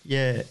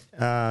 Yeah,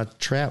 our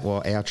trout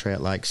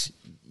lakes,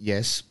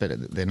 yes,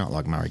 but they're not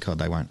like Murray cod.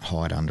 They won't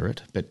hide under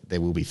it, but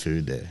there will be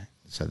food there.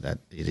 So that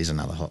it is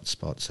another hot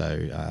spot.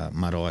 So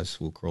mud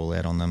eyes will crawl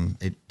out on them.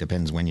 It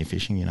depends when you're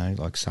fishing,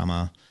 like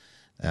summer.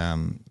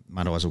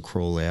 Mud eyes will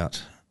crawl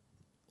out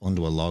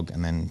onto a log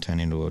and then turn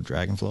into a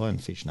dragonfly, and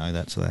fish know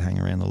that, so they hang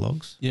around the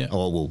logs. Yeah.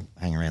 Or will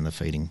hang around the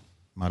feeding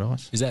mud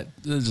eyes.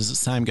 Does the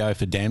same go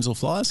for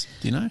damselflies?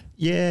 Do you know?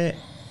 Yeah.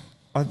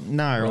 I'd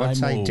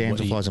say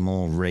damselflies are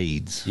more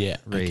reeds. Yeah.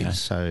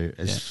 Reeds. Okay.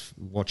 So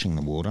watching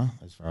the water,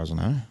 as far as I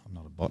know, I'm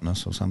not a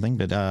botanist or something,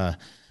 but the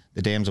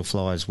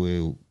damselflies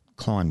will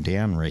climb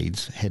down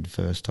reeds head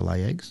first to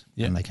lay eggs,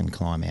 and they can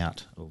climb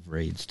out of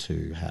reeds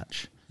to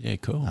hatch. Yeah,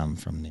 cool.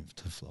 From nymph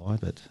to fly,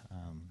 but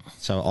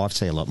so I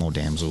see a lot more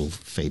damsel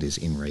feeders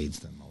in reeds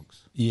than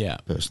logs. Yeah,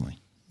 personally.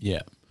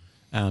 Yeah.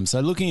 So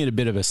looking at a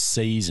bit of a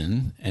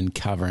season and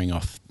covering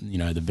off,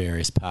 the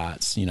various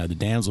parts, the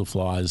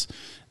damselflies,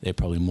 they're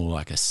probably more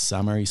like a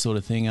summery sort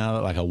of thing,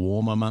 like a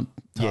warmer month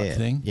type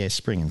thing. Yeah,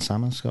 spring and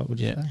summer, Scott, would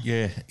you say?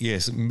 Yeah,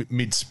 yes,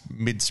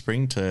 mid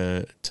spring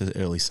to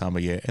early summer,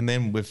 yeah. And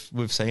then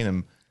we've seen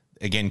them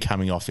again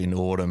coming off in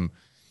autumn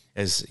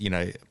as,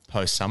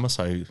 post summer.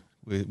 So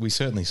we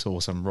certainly saw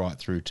some right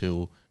through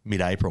till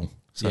mid-April.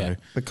 So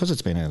because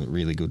it's been a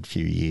really good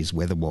few years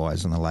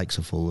weather-wise and the lakes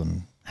are full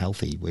and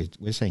healthy,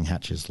 we're seeing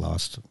hatches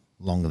last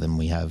longer than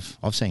we have.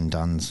 I've seen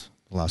duns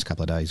the last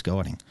couple of days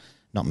guiding.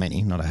 Not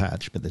many, not a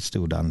hatch, but there's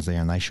still duns there,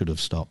 and they should have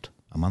stopped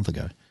a month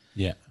ago.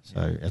 Yeah.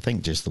 So I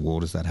think just the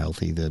water's that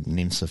healthy. The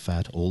nymphs are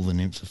fat. All the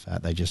nymphs are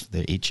fat.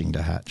 They're itching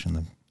to hatch,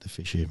 and the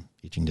fish are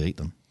itching to eat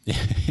them. Yeah,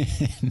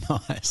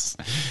 nice.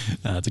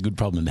 It's a good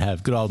problem to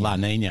have. Good old La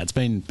Nina. It's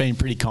been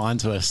pretty kind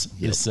to us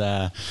this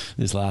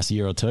last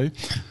year or two.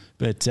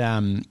 But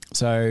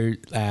so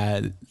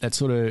that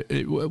sort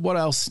of, what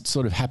else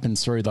sort of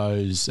happens through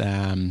those?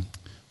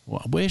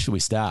 Where should we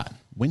start?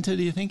 Winter,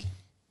 do you think?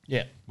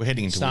 Yeah, we're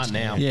heading into start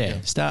now.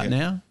 Start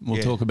now.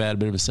 We'll talk about a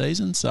bit of a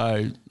season.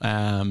 So,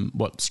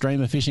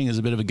 streamer fishing is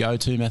a bit of a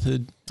go-to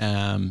method.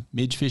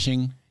 Midge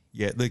fishing.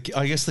 Yeah,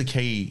 I guess the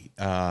key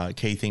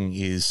thing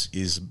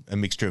is a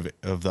mixture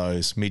of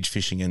those, midge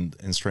fishing and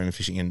streamer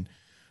fishing, and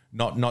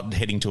not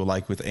heading to a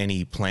lake with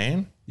any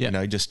plan.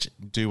 Yeah. Just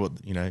do what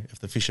if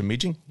the fish are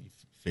midging,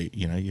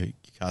 you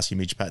cast your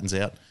midge patterns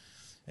out,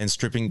 and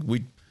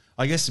stripping.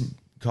 I guess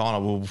kind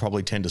of will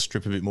probably tend to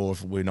strip a bit more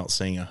if we're not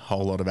seeing a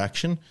whole lot of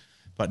action.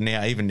 But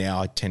even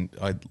now,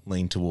 I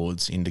lean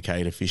towards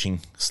indicator fishing,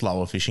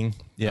 slower fishing.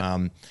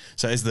 Yeah.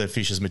 So as the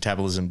fish's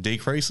metabolism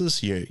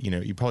decreases,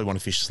 you probably want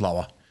to fish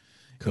slower,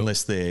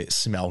 unless they're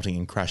smelting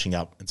and crashing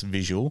up. It's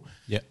visual.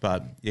 Yeah.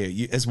 But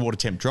as water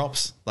temp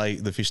drops,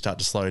 the fish start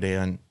to slow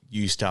down.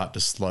 You start to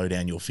slow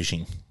down your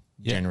fishing,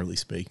 generally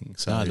speaking.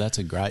 So that's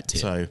a great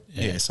tip. So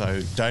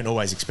so don't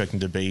always expect them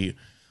to be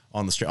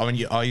on the street. I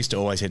mean, I used to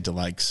always head to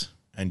lakes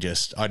and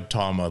I'd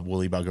tie my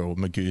woolly bugger or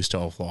magoo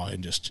style fly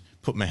and just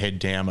put my head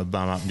down, my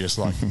bum up, and just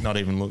not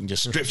even looking,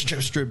 just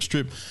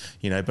strip.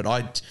 But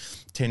I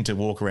tend to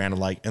walk around a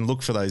lake and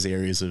look for those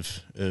areas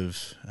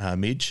of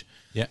midge.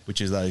 Yeah, which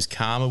is those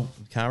calm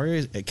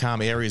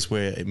areas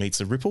where it meets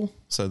the ripple.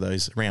 So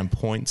those around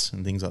points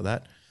and things like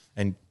that,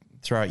 and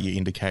throw out your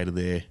indicator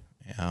there.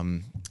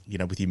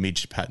 With your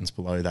midge patterns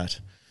below that.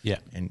 Yeah,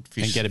 and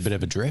get a bit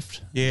of a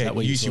drift. Yeah,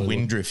 use your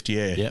wind drift.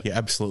 Yeah,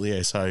 absolutely.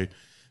 Yeah, so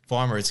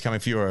find where it's coming.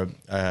 If you're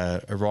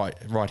a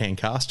right hand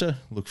caster,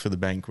 look for the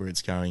bank where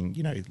it's going.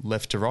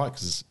 Left to right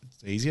because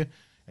it's easier,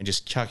 and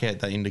just chuck out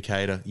that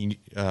indicator,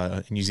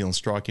 New Zealand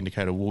strike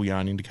indicator, wool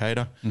yarn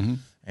indicator. Mm-hmm.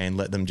 And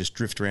let them just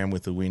drift around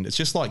with the wind. It's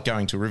just like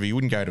going to a river. You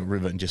wouldn't go to a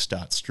river and just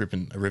start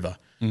stripping a river,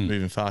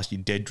 moving fast. You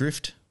dead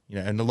drift,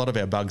 and a lot of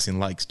our bugs in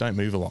lakes don't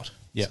move a lot.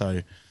 Yep.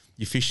 So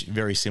you fish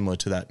very similar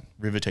to that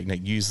river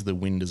technique. Use the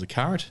wind as a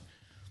current,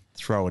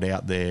 throw it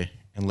out there,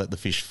 and let the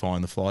fish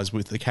find the flies.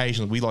 With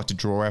occasionally, we like to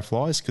draw our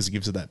flies because it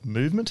gives it that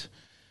movement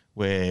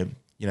where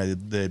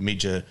the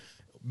midge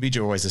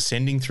are always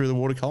ascending through the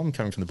water column,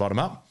 coming from the bottom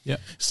up. Yeah.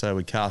 So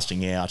we're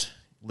casting out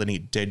letting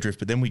it dead drift,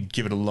 but then we'd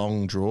give it a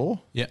long draw.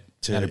 Yep.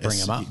 To bring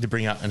them up. To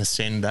bring up and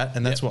ascend that.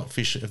 And that's what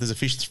fish, if there's a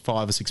fish that's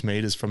 5 or 6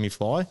 metres from your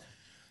fly,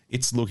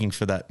 it's looking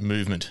for that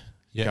movement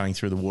going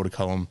through the water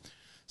column.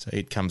 So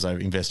it comes over,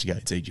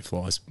 investigates, eat your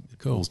flies,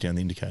 pulls down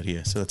the indicator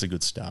here. So that's a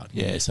good start.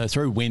 Yeah, so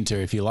through winter,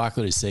 if you're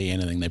likely to see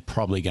anything, they're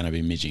probably going to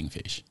be midging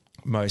fish.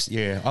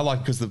 I like,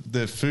 because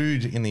the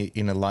food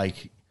in a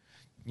lake,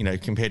 you know,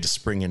 compared to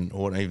spring and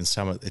or even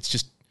summer, it's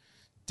just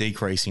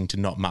decreasing to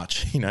not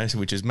much, you know,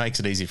 which makes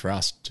it easy for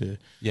us to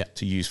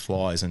use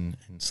flies and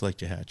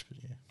select your hatch. But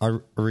I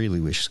really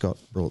wish Scott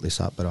brought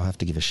this up, but I have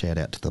to give a shout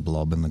out to the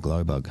blob and the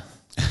glow bug.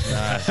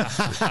 No,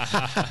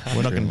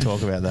 we're not going to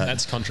talk about that.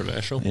 That's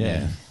controversial.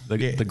 Yeah.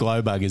 The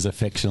glow bug is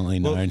affectionately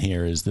known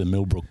here as the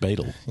Millbrook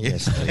beetle.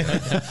 Yes,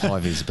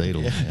 high-vis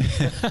beetle.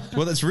 Yeah.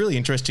 Well, that's really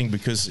interesting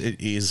because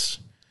it is,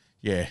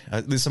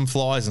 there's some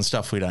flies and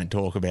stuff we don't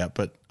talk about,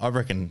 but I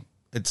reckon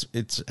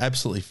it's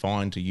absolutely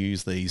fine to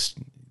use these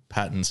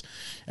patterns,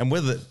 and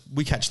whether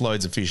we catch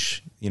loads of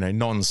fish, you know,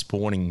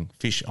 non-spawning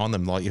fish on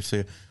them, like if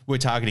we're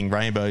targeting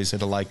rainbows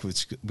at a lake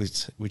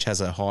which has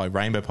a high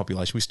rainbow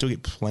population, we still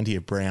get plenty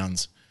of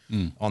browns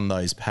on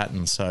those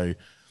patterns. So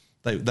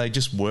they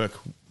just work.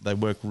 They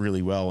work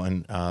really well,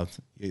 and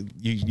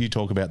you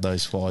talk about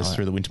those flies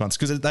through the winter months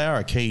because they are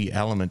a key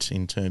element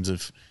in terms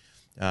of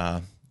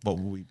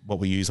what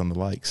we use on the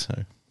lake. So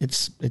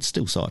it's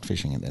still sight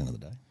fishing at the end of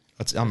the day.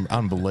 It's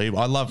unbelievable.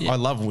 I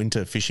love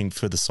winter fishing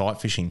for the sight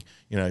fishing.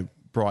 You know,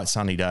 bright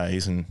sunny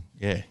days, and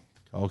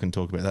Kyle can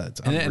talk about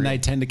that. And they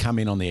tend to come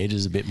in on the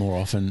edges a bit more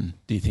often.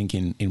 Do you think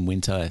in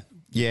winter?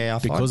 Yeah,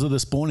 because of the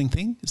spawning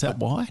thing. Is that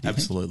why?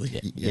 Absolutely.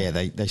 Yeah,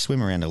 they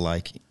swim around a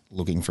lake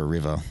looking for a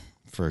river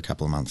for a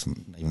couple of months,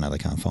 and even though they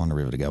can't find a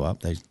river to go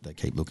up, they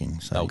keep looking.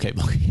 So they'll keep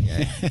looking.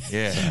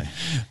 Yeah.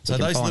 So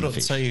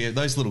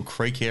those little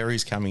creek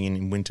areas coming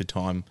in winter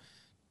time,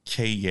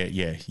 key.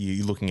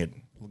 You're looking at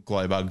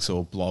glow bugs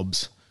or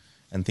blobs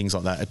and things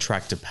like that,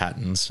 attractor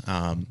patterns,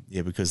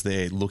 because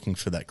they're looking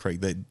for that creek.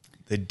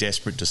 They're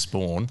desperate to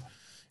spawn,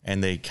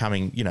 and they're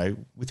coming, you know,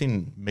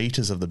 within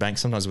metres of the bank,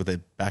 sometimes with their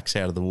backs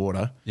out of the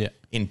water,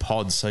 in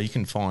pods. So you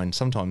can find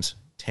sometimes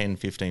 10,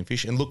 15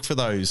 fish, and look for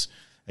those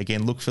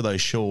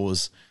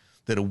shores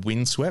that are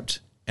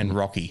windswept and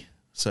rocky.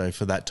 So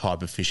for that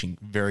type of fishing,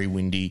 very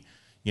windy,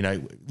 you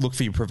know, look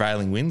for your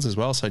prevailing winds as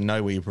well. So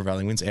know where your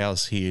prevailing winds.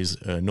 Ours here is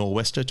a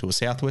nor'wester to a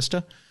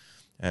southwester.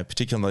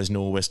 Particularly on those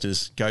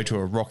nor'westers, go to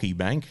a rocky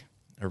bank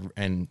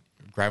and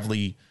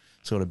gravelly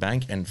sort of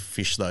bank and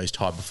fish those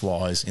type of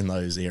flies in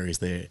those areas.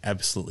 They're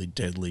absolutely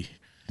deadly.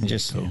 And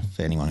just for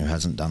anyone who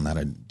hasn't done that,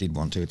 I did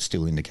want to. It's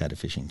still indicator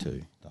fishing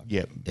too.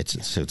 Yep.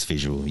 It's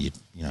visual. You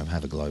know,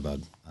 have a glow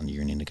bug under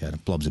your indicator.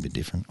 Blob's a bit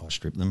different. I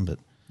strip them, but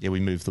we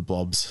move the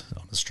blobs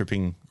on the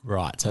stripping.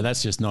 Right. So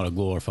that's just not a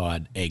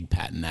glorified egg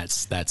pattern.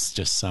 That's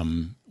just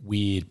some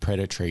weird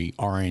predatory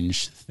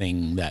orange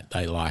thing that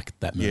they like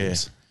that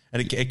moves. Yeah.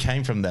 And it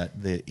came from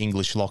the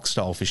English lock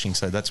style fishing,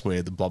 so that's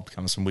where the blob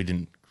comes from. We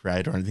didn't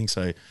create or anything.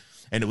 So,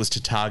 and it was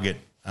to target,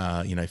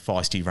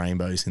 feisty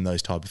rainbows in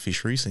those type of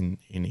fisheries in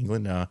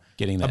England.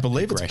 Getting that I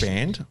believe aggression.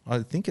 It's banned. I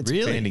think it's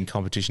banned in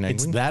competition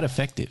angling. It's that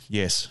effective.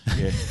 Yes.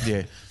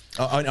 Yeah.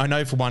 I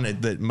know for one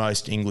that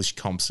most English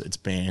comps it's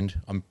banned.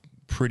 I'm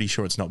pretty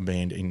sure it's not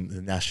banned in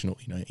the national,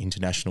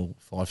 international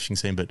fly fishing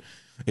scene, but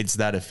it's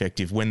that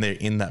effective. When they're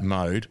in that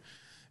mode,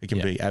 it can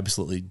be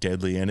absolutely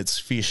deadly, and it's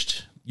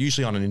fished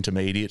usually on an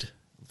intermediate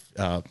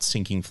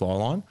sinking fly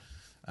line,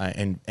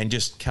 and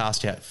just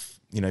cast out,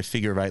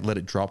 figure of eight, let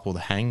it drop, or the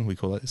hang, we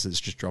call it. So it's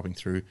just dropping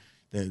through.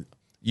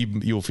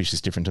 Your fish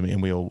is different to me,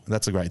 and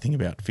that's the great thing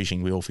about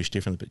fishing. We all fish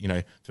differently,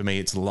 but for me,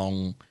 it's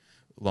long,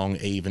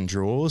 even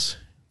draws,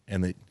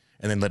 and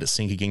then let it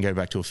sink again, go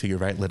back to a figure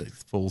of eight, let it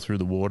fall through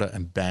the water,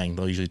 and bang,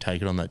 they'll usually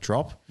take it on that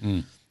drop,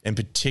 and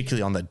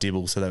particularly on that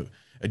dibble. So that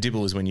a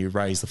dibble is when you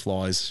raise the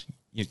flies.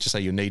 You just say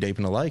you're knee deep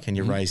in a lake and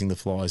you're raising the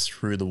flies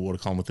through the water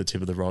column with the tip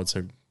of the rod,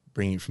 so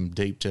bringing it from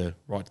deep to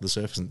right to the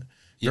surface. And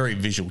very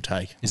visual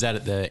take. Is that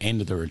at the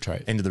end of the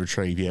retrieve? End of the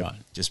retrieve, yeah. Right.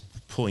 Just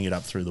pulling it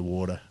up through the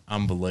water.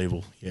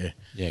 Unbelievable, yeah.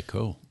 Yeah,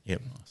 cool.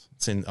 Yep.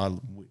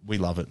 We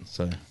love it.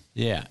 So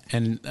yeah,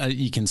 and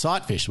you can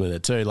sight fish with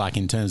it too, like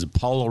in terms of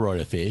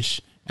Polaroid a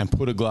fish and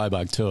put a glow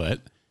bug to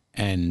it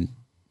and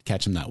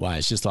catch them that way.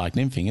 It's just like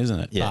nymphing, isn't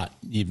it? Yeah. But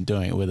you're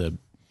doing it with a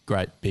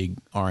great big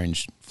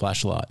orange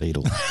flashlight.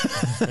 Beetle.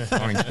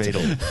 orange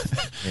beetle.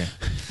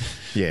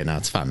 Yeah, no,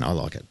 it's fun. I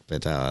like it.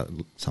 But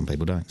some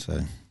people don't, so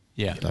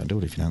don't do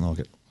it if you don't like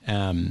it.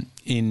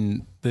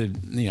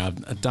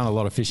 I've done a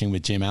lot of fishing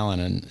with Jim Allen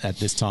and at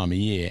this time of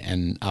year,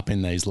 and up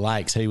in these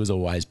lakes, he was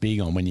always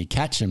big on when you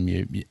catch them,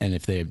 and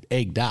if they're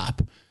egged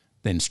up,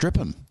 then strip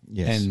them.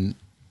 Yes. And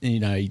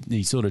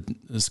he sort of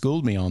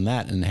schooled me on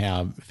that and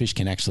how fish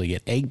can actually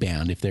get egg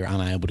bound if they're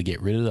unable to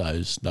get rid of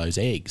those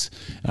eggs.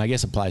 And I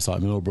guess a place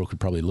like Millbrook would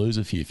probably lose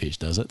a few fish,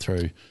 does it?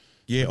 Through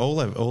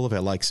all of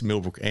our lakes,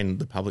 Millbrook and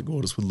the public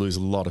waters, would lose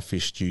a lot of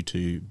fish due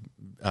to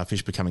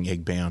fish becoming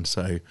egg bound.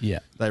 So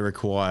they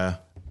require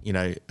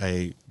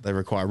they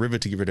require a river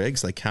to get rid of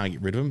eggs. They can't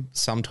get rid of them.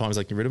 Sometimes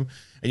they can get rid of them.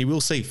 And you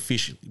will see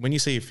fish, when you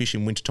see a fish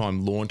in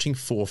wintertime launching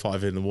 4 or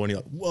 5 in the morning,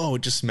 you're like, whoa,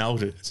 it just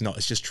smelled it. It's not.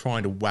 It's just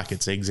trying to whack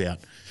its eggs out.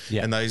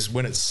 Yeah. And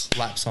when it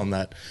slaps on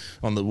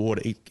the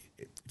water,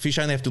 fish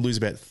only have to lose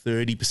about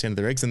 30% of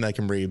their eggs and they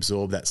can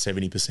reabsorb that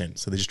 70%.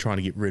 So they're just trying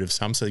to get rid of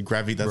some. So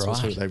gravity, that's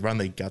what they run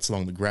their guts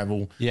along the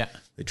gravel. Yeah.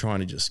 They're trying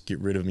to just get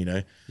rid of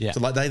them, Yeah. So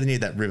like they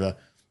need that river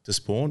to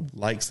spawn.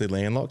 Lakes, they're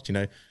landlocked,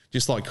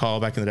 just like Kyle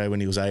back in the day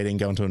when he was 18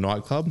 going to a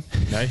nightclub,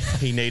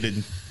 he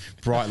needed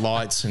bright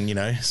lights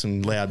and,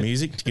 some loud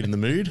music to get in the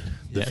mood.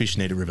 The fish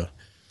need a river.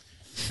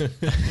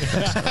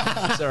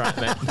 That's all right,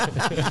 man.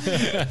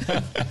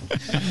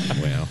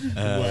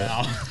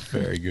 Wow.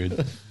 Very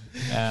good.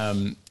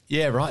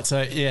 Yeah, right. So,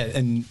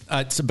 and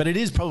but it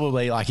is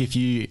probably like if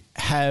you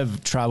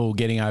have trouble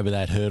getting over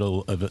that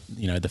hurdle of,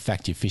 the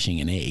fact you're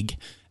fishing an egg,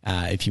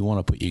 if you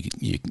want to put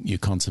your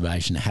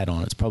conservation hat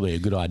on, it's probably a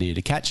good idea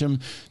to catch them,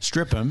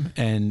 strip them,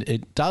 and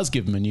it does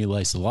give them a new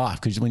lease of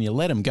life because when you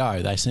let them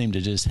go, they seem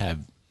to just have,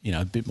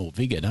 a bit more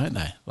vigour, don't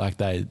they? Like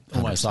they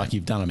almost 100%. Like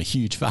you've done them a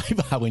huge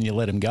favour when you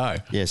let them go.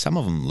 Yeah, some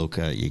of them look,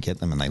 you get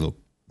them and they look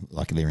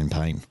like they're in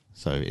pain.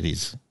 So it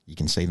is, you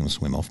can see them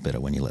swim off better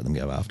when you let them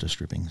go after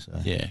stripping. So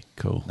yeah,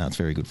 cool. No, it's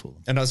very good for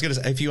them. And I was going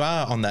to say, if you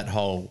are on that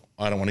whole,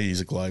 I don't want to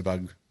use a glow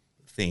bug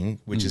thing,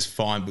 which is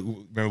fine, but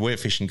remember we're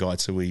fishing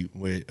guides, so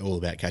we're all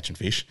about catching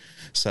fish.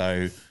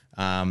 So,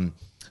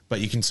 but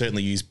you can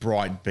certainly use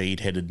bright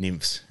bead-headed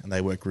nymphs, and they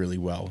work really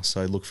well.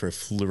 So look for a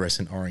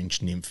fluorescent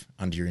orange nymph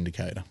under your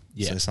indicator.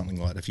 Yeah. So something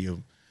like if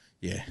you,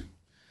 A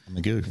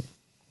magoo.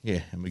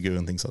 Yeah, and magoo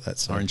and things like that.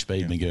 So, orange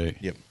bead magoo.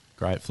 Yep.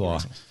 Great fly.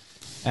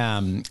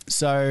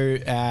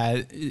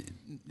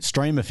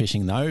 Streamer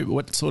fishing though,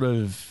 what sort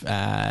of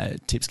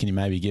tips can you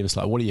maybe give us?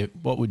 Like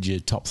what would your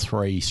top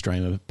 3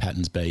 streamer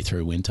patterns be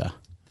through winter?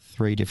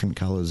 3 different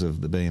colours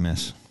of the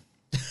BMS.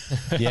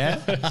 Yeah?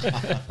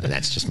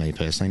 That's just me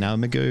personally. No,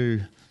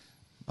 magoo,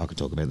 I could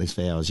talk about this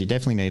for hours. You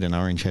definitely need an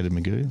orange-headed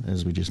magoo,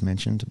 as we just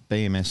mentioned.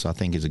 BMS, I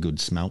think, is a good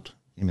smelt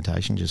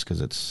imitation just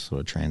because it's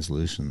sort of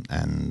translucent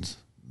and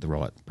the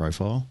right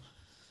profile.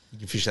 You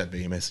can fish that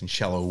BMS in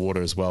shallow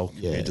water as well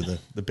compared to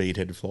the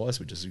bead-headed flies,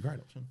 which is a great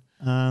option.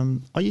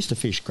 I used to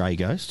fish grey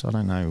ghost. I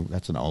don't know.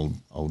 That's an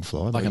old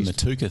fly. Like a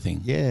Matuka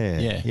thing.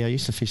 Yeah. I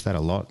used to fish that a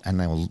lot, and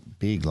they were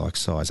big, like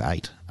size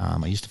 8.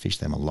 I used to fish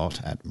them a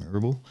lot at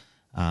Mirrabel.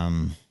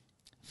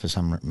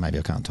 Maybe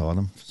I can't tie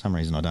them. For some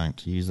reason, I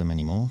don't use them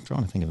anymore. I'm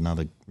trying to think of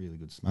another really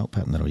good smelt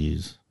pattern that I'll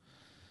use.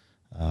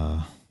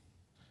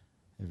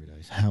 Every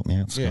day. Help me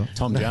out, Scott. Yeah.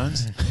 Tom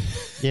Jones.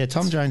 Yeah,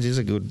 Tom Jones is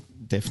a good.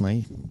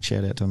 Definitely.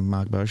 Shout out to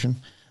Mark Boshin.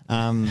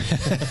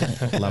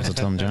 Loves a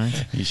Tom Jones.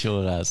 He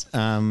sure does.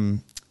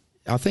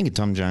 I think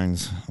Tom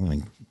Jones, I'm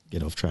going to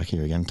get off track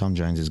here again. Tom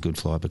Jones is a good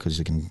fly because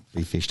it can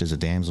be fished as a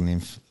damsel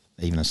nymph,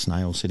 even a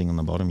snail sitting on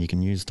the bottom. You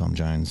can use Tom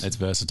Jones. It's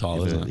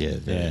versatile, isn't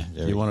it? Yeah.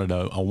 If you wanted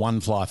a one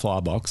fly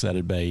box,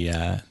 that'd be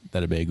a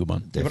good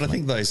one. Yeah, but I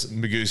think those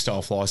Magoo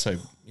style flies, so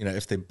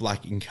if they're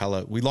black in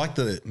colour, we like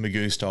the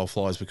Magoo style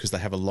flies because they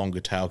have a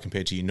longer tail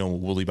compared to your normal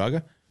woolly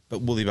bugger.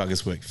 But woolly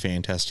buggers work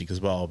fantastic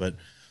as well. But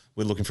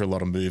we're looking for a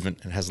lot of movement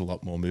and has a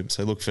lot more movement.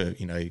 So look for,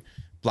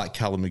 black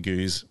colour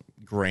Magoos,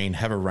 green,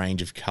 have a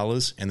range of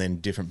colours, and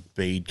then different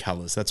bead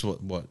colours. That's what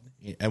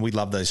and we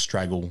love those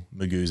straggle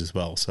Magoos as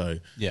well. So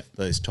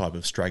those type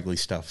of straggly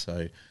stuff.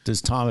 So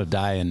does time of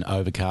day and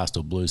overcast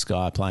or blue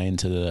sky play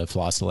into the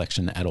fly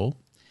selection at all?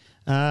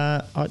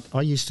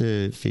 I used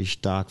to fish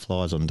dark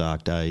flies on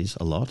dark days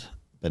a lot,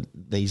 but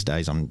these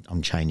days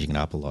I'm changing it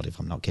up a lot. If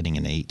I'm not getting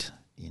an eat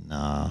in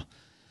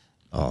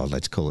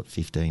let's call it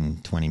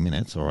 15, 20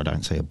 minutes, or I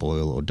don't see a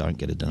boil or don't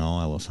get a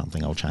denial or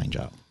something, I'll change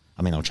up.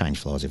 I mean, I'll change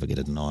flies if I get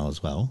a denial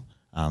as well.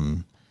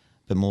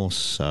 But more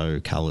so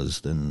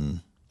colours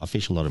than... I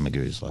fish a lot of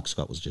Magoos, like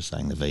Scott was just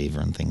saying, the Viva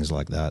and things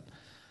like that,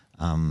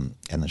 and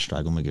the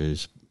straggle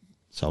Magoos.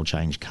 So I'll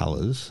change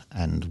colours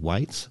and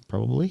weights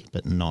probably,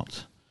 but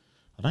not...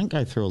 I don't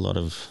go through a lot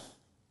of...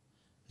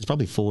 There's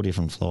probably 4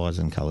 different flies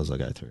and colours I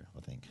go through, I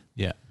think.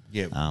 Yeah.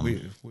 Yeah,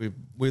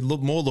 we're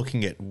more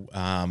looking at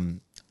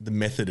the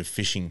method of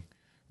fishing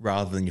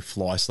rather than your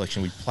fly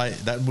selection.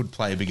 That would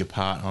play a bigger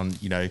part on,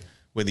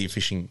 whether you're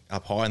fishing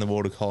up high in the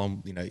water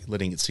column,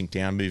 letting it sink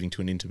down, moving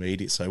to an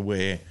intermediate. So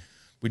we'd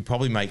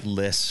probably make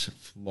less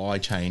fly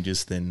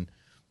changes than,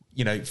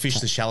 fish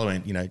the shallow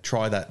end,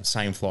 try that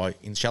same fly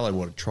in shallow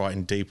water, try it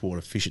in deep water,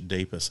 fish it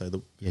deeper.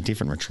 So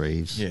different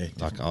retrieves. Yeah.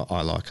 Like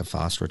I like a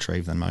fast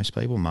retrieve than most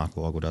people. Mark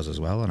Weigel does as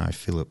well. I know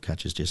Philip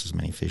catches just as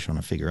many fish on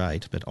a figure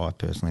 8, but I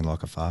personally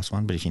like a fast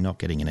one. But if you're not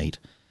getting an eat,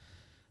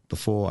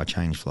 before I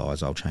change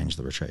flies, I'll change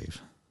the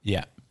retrieve.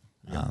 Yeah.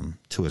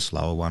 To a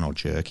slower one or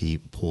jerky,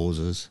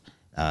 pauses,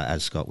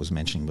 as Scott was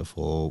mentioning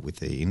before with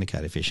the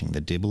indicator fishing,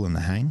 the dibble and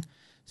the hang.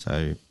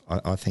 So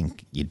I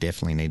think you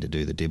definitely need to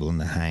do the dibble and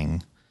the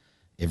hang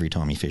every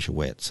time you fish a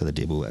wet. So the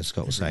dibble, as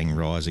Scott was saying,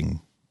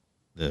 rising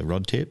the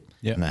rod tip,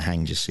 and the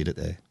hang just sit it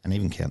there and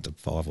even count to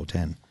 5 or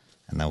 10,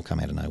 and they'll come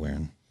out of nowhere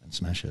and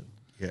smash it.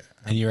 Yeah.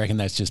 And you reckon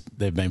that's just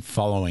they've been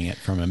following it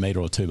from a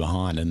metre or 2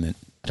 behind and then...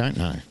 I don't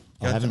know.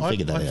 I haven't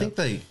figured that out.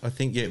 I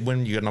think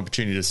when you get an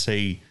opportunity to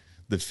see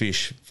the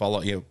fish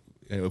follow,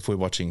 if we're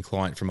watching a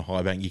client from a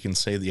high bank, you can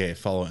see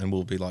follow, and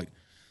we'll be like,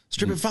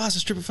 strip it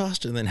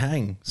faster, and then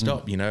hang,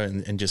 stop,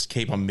 and just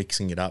keep on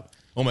mixing it up,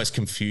 almost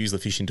confuse the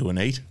fish into an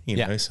eat,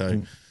 know.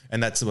 So,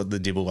 and that's what the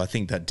dibble. I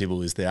think that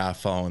dibble is they are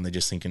following. They're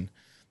just thinking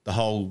the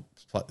whole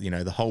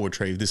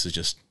retrieve. This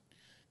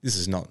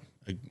is not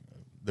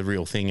the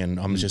real thing, and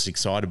I'm just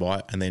excited by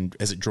it. And then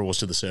as it draws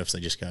to the surface, they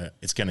just go,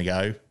 it's going to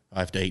go. I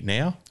have to eat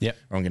now, or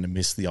I'm going to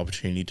miss the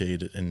opportunity to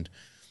eat it. And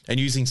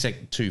using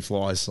two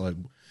flies, like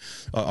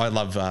I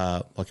love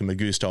like a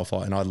Magoo style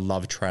fly, and I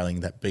love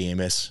trailing that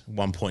BMS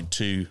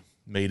 1.2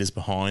 meters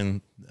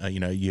behind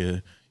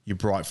your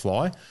bright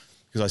fly,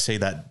 because I see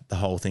that the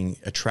whole thing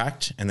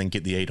attract and then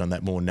get the eat on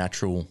that more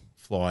natural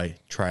fly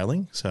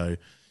trailing. So,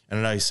 and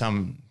I know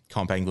some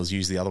comp anglers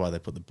use the other way. They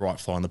put the bright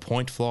fly on the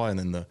point fly, and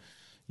then the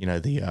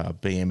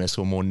BMS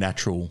or more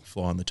natural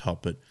fly on the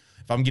top. But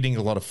if I'm getting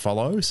a lot of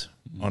follows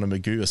on a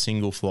Magoo, a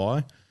single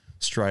fly,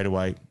 straight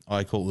away,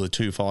 I call it the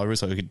two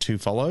followers. I get two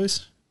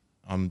follows.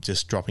 I'm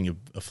just dropping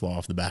a fly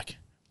off the back,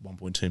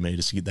 1.2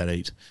 meters to get that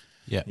eat.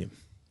 Yeah.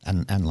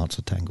 And lots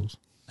of tangles.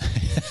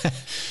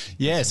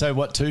 Yeah. So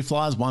what, two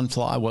flies, one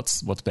fly?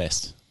 What's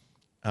best?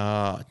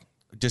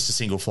 Just a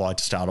single fly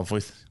to start off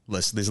with.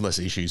 There's less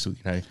issues,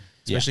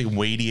 especially in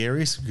weedy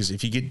areas, because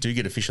if you do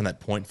get a fish on that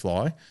point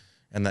fly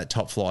and that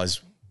top fly's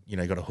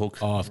got a hook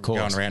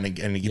going around,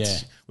 and it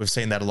gets, we've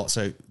seen that a lot.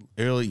 So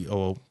early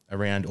or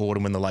around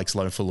autumn when the lake's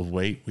low and full of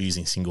weed, we're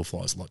using single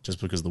flies a lot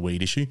just because of the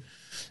weed issue.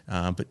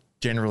 But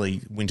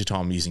generally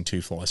wintertime, I'm using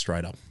two flies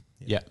straight up.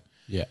 Yeah.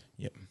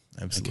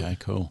 Absolutely. Okay,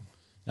 cool.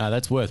 No,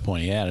 that's worth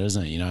pointing out,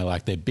 isn't it?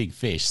 Like they're big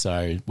fish.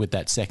 So with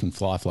that second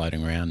fly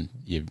floating around,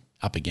 you're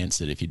up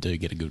against it if you do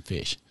get a good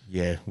fish.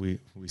 Yeah, we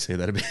see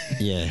that a bit.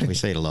 Yeah, we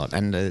see it a lot.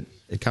 And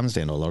it comes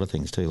down to a lot of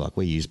things too. Like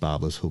we use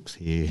barbless hooks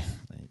here.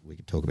 We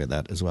could talk about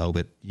that as well.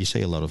 But you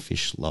see a lot of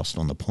fish lost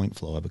on the point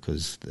fly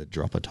because the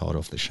dropper tied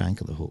off the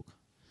shank of the hook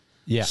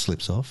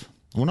slips off.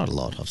 Well, not a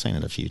lot. I've seen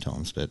it a few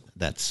times, but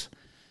that's,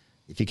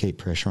 if you keep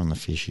pressure on the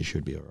fish, you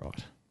should be all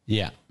right.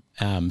 Yeah.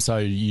 So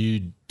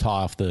you tie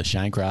off the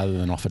shank rather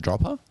than off a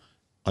dropper?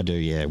 I do,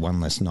 yeah. One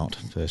less knot,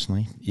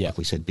 personally. Yeah. Like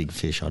we said, big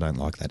fish, I don't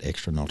like that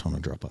extra knot on a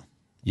dropper.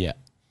 Yeah.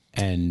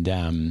 And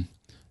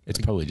it's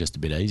probably just a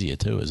bit easier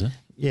too, is it?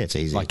 Yeah, it's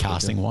easier. Like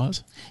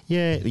casting-wise?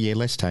 Yeah,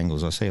 less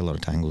tangles. I see a lot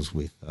of tangles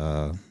with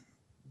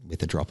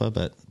the dropper,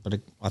 but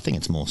I think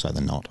it's more so the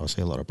knot. I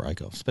see a lot of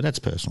break-offs, but that's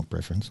personal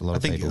preference. A lot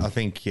of people. I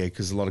think,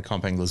 because a lot of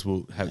comp anglers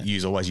will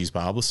always use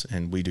barbless,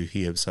 and we do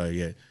here.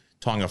 So,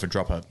 tying off a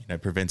dropper,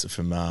 prevents it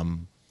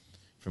from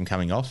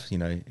coming off,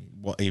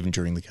 even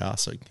during the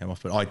cast, so it can come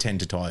off. But I tend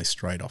to tie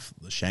straight off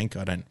the shank.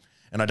 I don't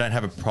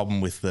have a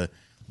problem with a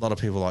lot of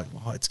people are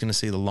like, it's going to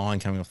see the line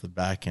coming off the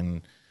back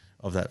and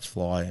of that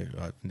fly,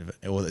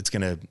 or it's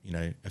going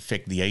to,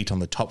 affect the eat on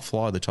the top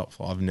fly.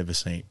 I've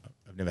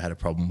never had a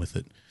problem with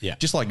it. Yeah.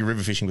 Just like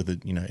river fishing with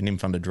an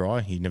nymph under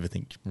dry, you never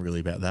think really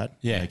about that.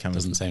 Yeah. It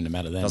doesn't seem to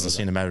matter then. Doesn't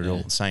seem to matter at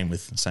all. Same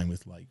with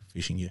lake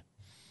fishing. Yeah.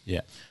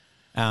 Yeah.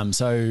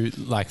 So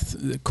like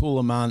the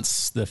cooler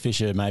months, the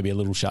fish are maybe a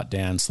little shut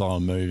down, slower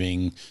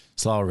moving,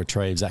 slower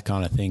retrieves, that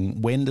kind of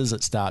thing. When does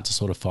it start to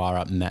sort of fire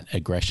up and that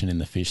aggression in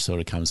the fish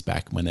sort of comes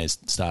back when they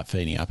start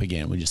feeding up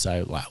again? Would you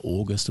say like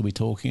August are we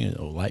talking,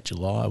 or late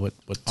July? What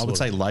I would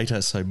say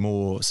later, so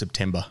more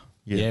September.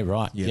 Yeah,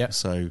 right. Yeah. Yep.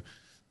 So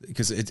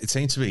because it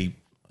seems to be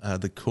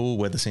the cool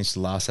weather seems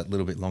to last that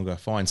little bit longer. I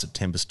find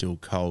September still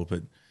cold,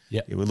 but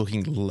we're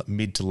looking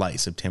mid to late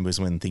September is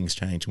when things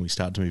change and we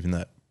start to move in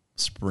that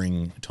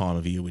spring time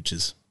of year, which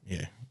is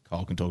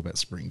Kyle can talk about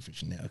spring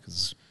fishing now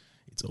because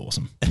it's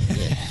awesome.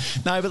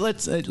 No, but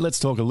let's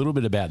talk a little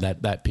bit about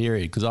that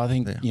period, because I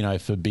think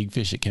for big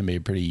fish it can be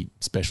a pretty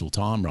special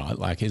time, right?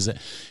 Like is it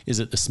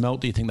the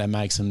smelt? Do you think that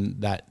makes them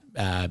that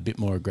bit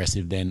more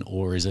aggressive then,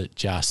 or is it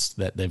just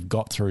that they've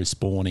got through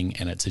spawning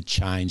and it's a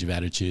change of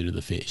attitude of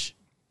the fish?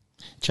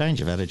 Change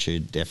of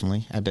attitude,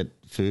 definitely. But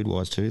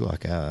food-wise too,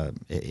 like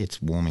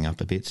it's warming up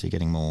a bit, so you're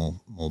getting more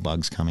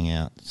bugs coming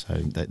out. So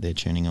they're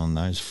tuning on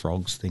those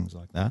frogs, things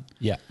like that.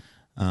 Yeah.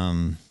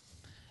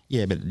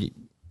 But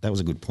that was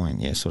a good point.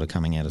 Yeah, sort of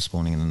coming out of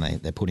spawning, and then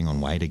they're putting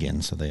on weight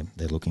again, so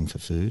they're looking for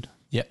food.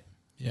 Yep.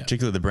 Yeah.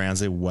 Particularly the browns,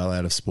 they're well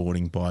out of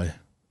spawning by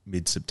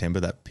mid-September,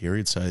 that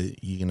period. So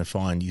you're going to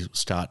find you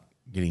start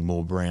getting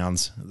more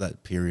browns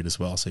that period as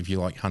well. So if you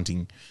like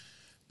hunting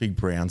big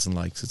browns and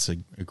lakes, it's a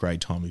great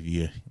time of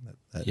year,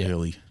 that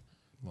early,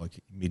 like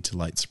mid to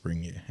late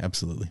spring. Yeah,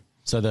 absolutely.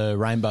 So the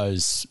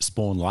rainbows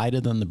spawn later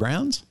than the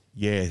browns?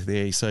 Yeah,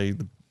 so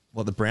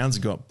the browns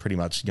have got pretty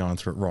much going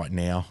through it right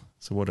now.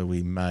 So what are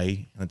we,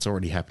 May? And it's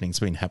already happening. It's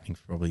been happening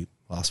for probably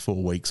the last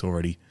 4 weeks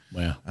already.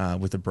 Wow.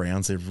 With the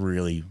browns, they're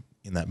really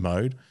in that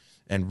mode.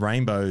 And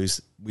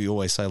rainbows, we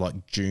always say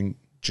like June,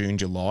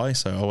 July.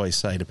 So I always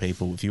say to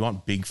people, if you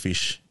want big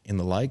fish in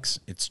the lakes,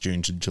 it's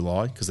June to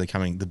July, because they're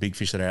coming, the big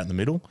fish that are out in the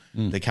middle,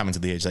 they're coming to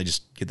the edge. They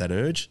just get that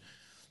urge.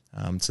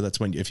 So that's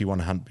when, if you want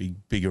to hunt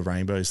bigger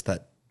rainbows,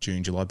 that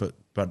June, July. But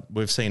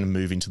we've seen them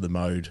move into the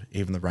mode.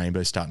 Even the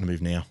rainbows starting to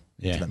move now.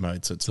 into that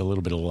mode. So it's a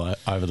little bit all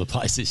over the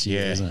place this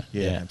year, isn't it?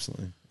 Yeah,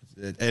 absolutely.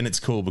 And it's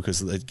cool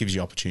because it gives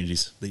you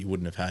opportunities that you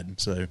wouldn't have had.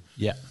 So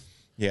yeah,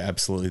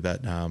 absolutely.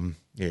 That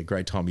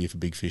great time of year for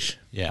big fish.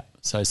 Yeah.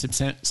 So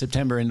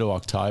September into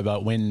October.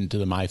 When do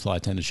the mayfly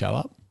tend to show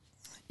up?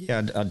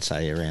 Yeah, I'd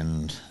say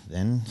around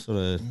then, sort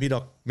of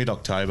mid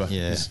October.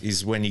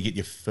 Is when you get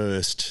your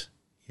first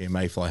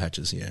mayfly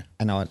hatches. Yeah,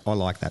 and I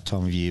like that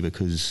time of year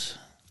because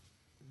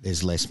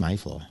there's less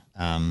mayfly.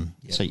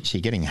 So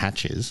you're getting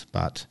hatches,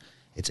 but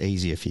it's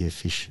easier for your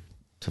fish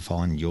to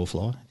find your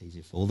fly,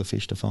 easier for all the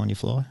fish to find your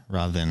fly,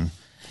 rather than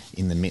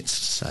in the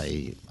midst,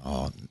 say,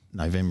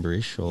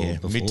 November-ish or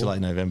before. Mid to late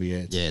November,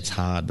 it's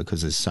hard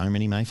because there's so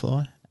many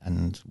mayfly,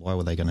 and why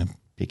were they going to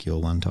pick your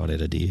one tied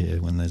out of deer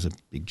hair when there's a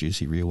big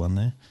juicy real one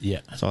there?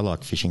 Yeah. So I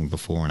like fishing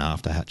before and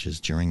after hatches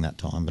during that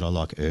time, but I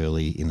like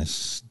early in a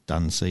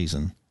dun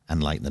season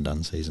and late in the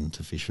dun season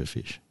to fish for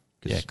fish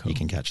because you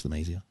can catch them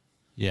easier.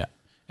 Yeah.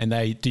 And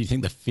do you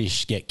think the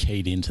fish get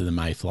keyed into the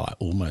mayfly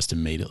almost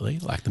immediately,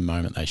 like the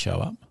moment they show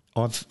up?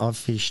 I've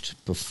fished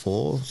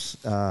before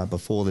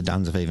the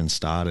duns have even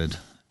started.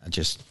 I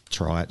just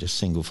try it, just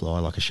single fly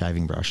like a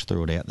shaving brush,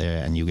 throw it out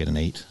there, and you'll get an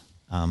eat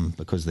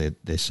because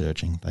they're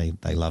searching.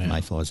 They love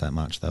mayflies that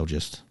much. They'll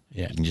just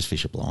you can just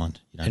fish it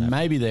blind. And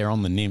maybe they're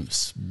on the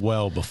nymphs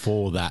well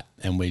before that,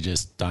 and we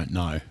just don't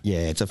know.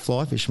 Yeah, it's a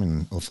fly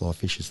fisherman or fly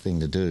fisher's thing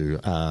to do.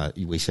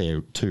 We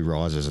see two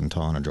risers and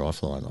tying a dry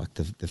fly. Like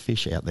the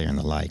fish out there in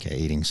the lake are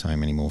eating so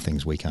many more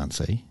things we can't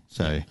see.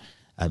 So.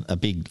 A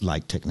big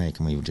lake technique,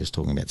 and we were just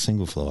talking about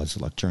single flies,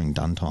 like during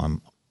dun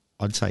time,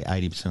 I'd say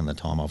 80% of the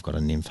time I've got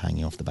a nymph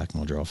hanging off the back of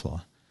my dry fly.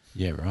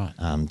 Yeah, right.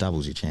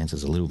 Doubles your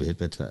chances a little bit,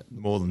 but...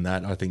 more than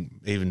that, I think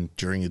even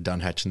during the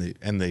dun hatch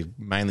and they're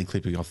mainly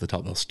clipping off the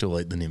top, they'll still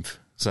eat the nymph.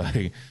 So,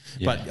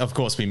 but of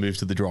course we move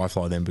to the dry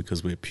fly then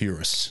because we're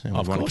purists. And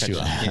of course you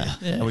are.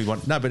 And we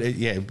want... No, but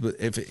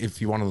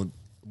if you want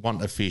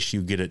a fish,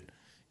 you get it,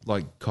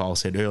 like Kyle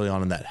said, early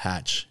on in that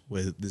hatch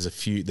where there's a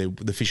few,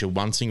 the fish are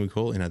oncing, we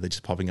call it, they're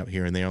just popping up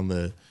here and there on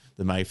the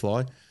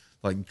mayfly.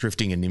 Like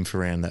drifting a nymph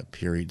around that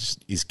period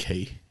is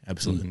key,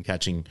 absolutely. And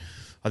catching,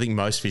 I think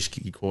most fish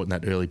get caught in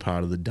that early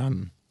part of the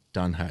dun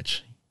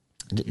hatch.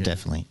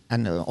 Definitely.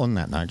 And on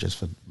that note, just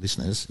for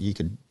listeners, you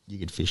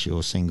could fish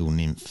your single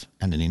nymph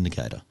and an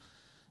indicator,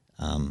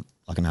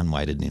 like an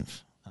unweighted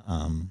nymph.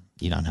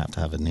 You don't have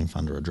to have a nymph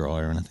under a dry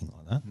or anything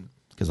like that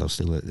because I'll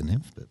still eat the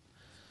nymph, but...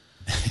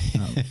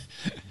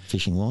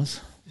 fishing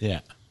wise,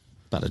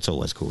 but it's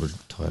always cool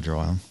to tie a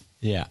dry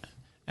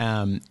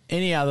on.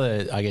 Any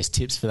other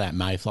tips for that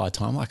mayfly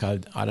time? Like I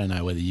don't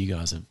know whether you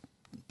guys have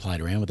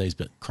played around with these,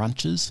 but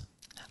crunches.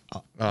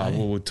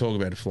 Well, we'll talk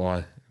about a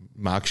fly.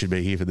 Mark should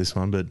be here for this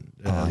one, but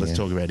let's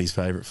talk about his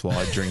favourite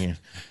fly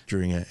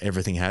during a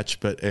everything hatch.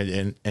 But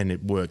and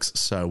it works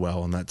so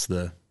well, and that's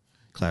the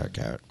claret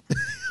carrot.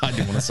 I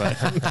didn't want to say.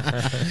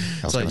 I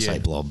was going to say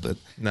blob, but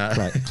no,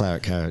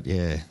 claret carrot.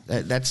 Yeah,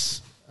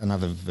 that's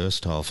another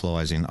versatile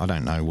fly. I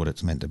don't know what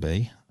it's meant to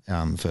be.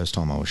 First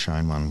time I was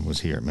shown one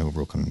was here at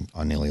Millbrook, and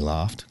I nearly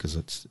laughed because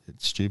it's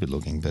stupid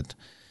looking. But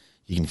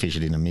you can fish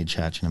it in a midge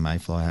hatch, in a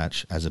mayfly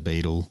hatch, as a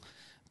beetle.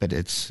 But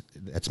it's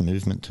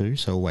movement too.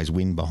 So always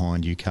wind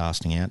behind you,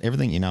 casting out.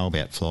 Everything you know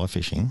about fly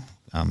fishing,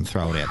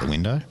 throw it out the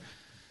window.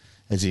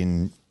 As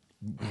in,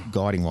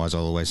 guiding wise,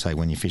 I'll always say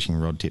when you're fishing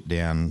rod tip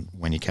down,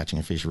 when you're catching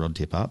a fish, rod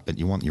tip up. But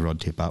you want your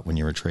rod tip up when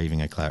you're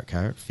retrieving a claret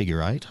carrot,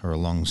 figure eight, or a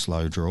long,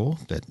 slow draw.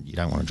 But you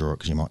don't want to draw it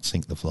because you might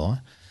sink the fly.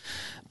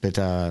 But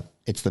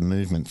it's the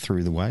movement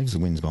through the waves, the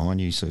wind's behind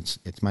you, so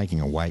it's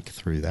making a wake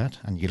through that,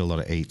 and you get a lot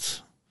of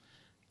eats.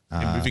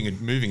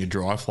 Moving a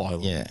dry fly,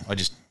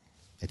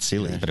 it's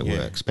silly, but it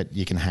works. But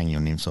you can hang your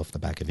nymphs off the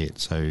back of it,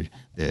 so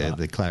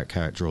the claret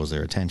carrot draws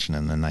their attention,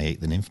 and then they eat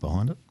the nymph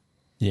behind it.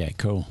 Yeah,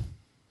 cool.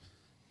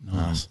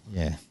 Nice.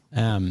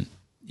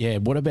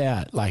 What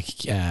about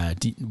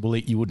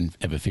you wouldn't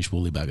ever fish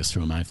woolly buggers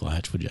through a mayfly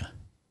hatch, would you?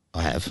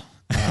 I have.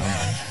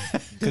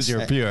 Because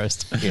you're a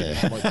purist.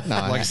 Yeah.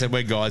 Like I said,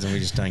 we're guys and we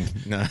just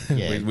don't. No.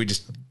 Yeah.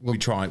 We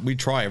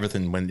try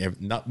everything when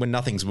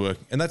nothing's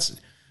working, and that's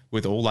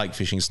with all lake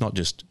fishing. It's not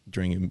just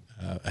during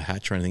a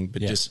hatch or anything,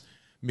 but just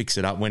mix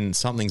it up. When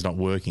something's not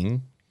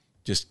working,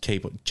 just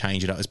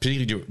change it up. It's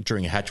particularly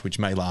during a hatch, which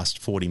may last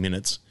 40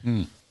 minutes.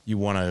 You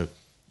want to,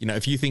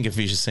 if you think a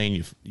fish has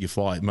seen your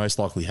fly, it most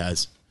likely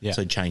has. Yeah.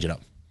 So change it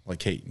up.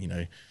 Like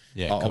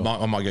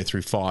I might go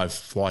through 5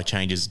 fly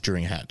changes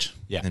during a hatch.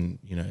 Yeah. And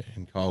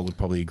and Kyle would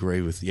probably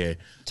agree with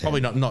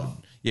probably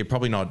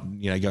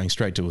not going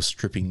straight to a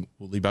stripping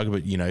woolly bugger,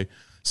 but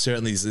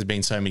certainly there's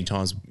been so many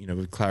times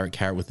with claret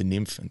carrot with the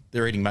nymph and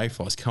they're eating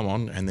mayflies. Come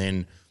on, and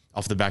then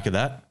off the back of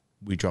that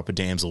we drop a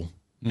damsel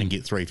and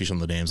get 3 fish on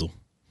the damsel.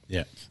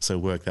 Yeah. So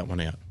work that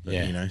one out.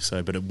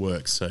 But, but it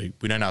works. So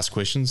we don't ask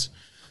questions.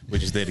 We're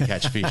just there to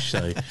catch fish.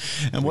 So.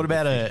 And what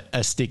about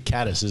a stick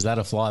caddis? Is that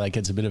a fly that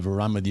gets a bit of a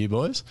run with you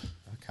boys?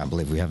 I can't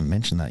believe we haven't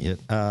mentioned that yet.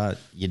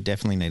 You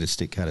definitely need a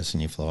stick caddis in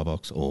your fly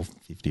box, or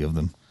 50 of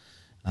them,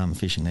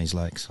 fishing these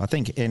lakes. I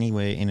think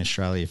anywhere in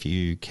Australia, if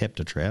you kept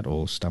a trout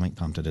or stomach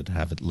pumped it, it'd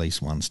have at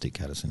least one stick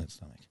caddis in its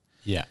stomach.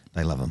 Yeah.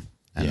 They love them.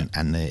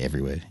 and they're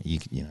everywhere. You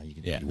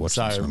watch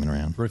them swimming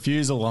around.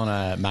 Refusal on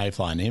a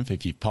mayfly nymph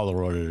if you've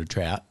polaroided a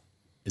trout.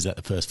 Is that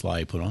the first fly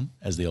you put on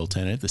as the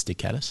alternative, the stick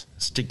caddis?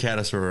 Stick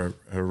caddis or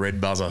a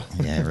red buzzer.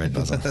 Yeah, red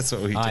buzzer. That's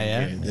what we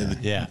do.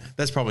 Yeah.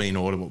 That's probably in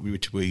order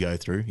which we go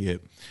through.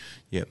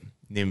 Yep.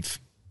 Nymph,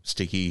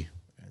 sticky,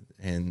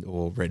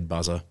 or red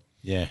buzzer.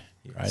 Yeah,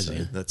 crazy.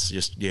 So that's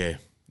just,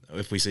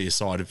 if we see a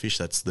side of fish,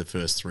 that's the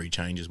first 3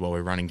 changes while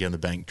we're running down the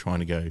bank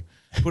trying to go,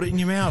 put it in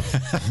your mouth.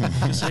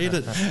 Just eat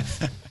it.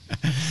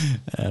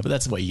 But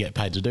that's what you get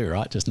paid to do,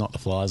 right? Just knock the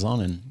flies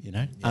on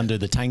and, undo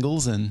the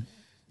tangles and...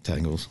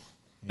 Tangles.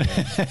 Yeah.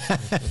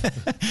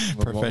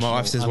 My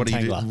wife says, "What do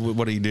you do?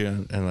 What do you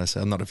do?" And I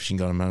say, "I'm not a fishing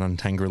guide. I'm an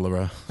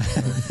untangler."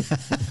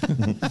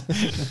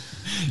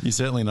 You're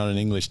certainly not an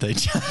English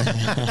teacher.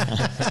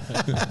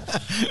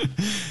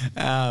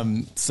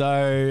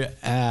 So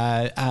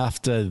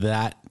after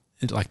that,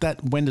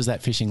 when does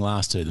that fishing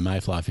last to? The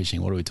mayfly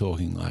fishing? What are we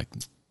talking? Like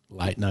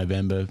late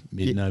November,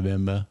 mid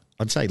November?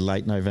 I'd say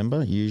late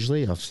November.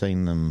 Usually, I've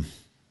seen them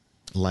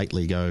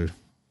lately go.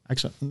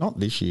 Actually, not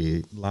this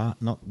year,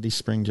 not this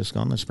spring just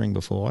gone, the spring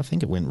before. I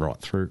think it went right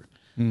through,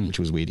 which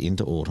was weird,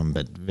 into autumn,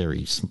 but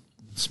very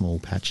small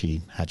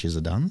patchy hatches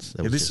are done.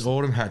 This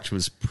autumn hatch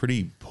was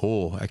pretty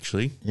poor,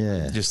 actually.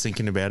 Yeah. Just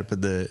thinking about it,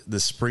 but the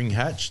spring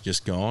hatch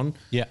just gone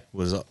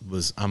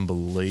was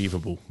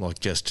unbelievable. Like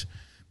just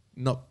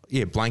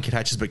blanket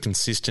hatches, but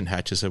consistent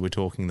hatches. So we're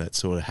talking that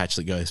sort of hatch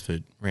that goes for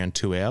around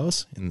 2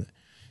 hours. And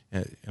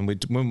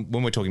when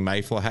we're talking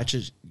mayfly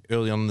hatches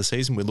early on in the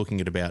season, we're looking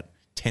at about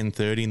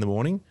 10:30 in the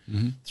morning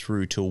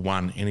through till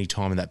 1 any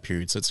time in that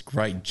period. So it's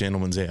great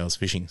gentleman's hours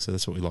fishing. So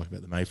that's what we like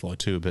about the mayfly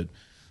too. But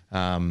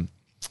so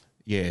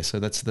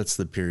that's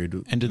the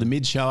period. And do the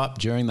mids show up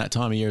during that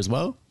time of year as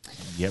well?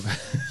 Yep.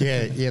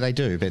 yeah, they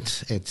do.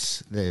 But it's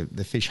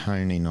the fish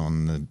hone in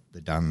on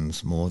the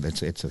duns more.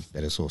 It's a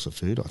better source of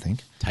food, I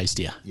think.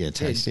 Tastier. Yeah,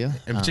 tastier.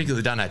 And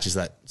particularly the dun hatch is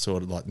that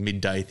sort of like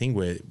midday thing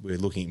where we're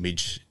looking at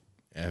midge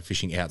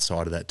fishing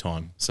outside of that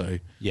time. So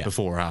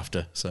before or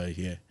after. So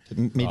yeah.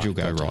 Midge will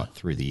go right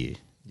through the year.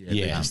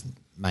 Yeah.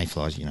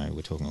 Mayflies,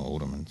 we're talking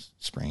autumn and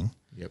spring.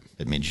 Yep.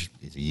 But midge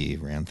is a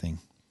year-round thing.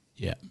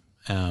 Yeah.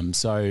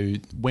 So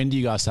when do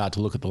you guys start to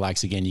look at the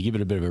lakes again? You give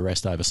it a bit of a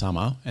rest over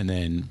summer, and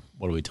then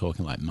what are we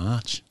talking, like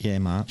March? Yeah,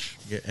 March.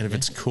 Yeah, and if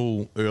it's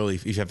cool early,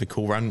 if you have a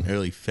cool run,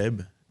 late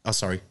Feb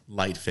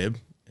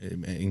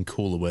in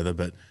cooler weather,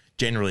 but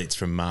generally it's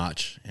from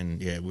March,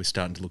 and we're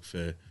starting to look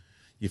for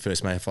your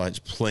first mayfly. There's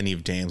plenty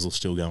of damsels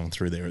still going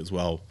through there as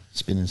well.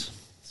 Spinners.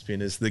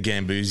 The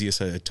gambusia,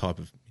 so a type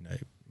of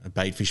a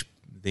bait fish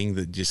thing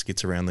that just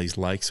gets around these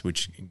lakes,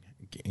 which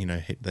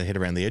they head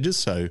around the edges.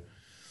 So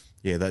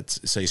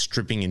so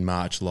stripping in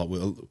March a lot.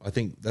 I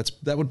think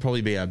that would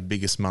probably be our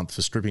biggest month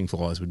for stripping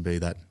flies. Would be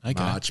that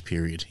March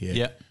period.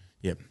 Yep,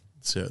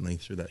 certainly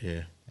through that.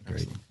 Yeah,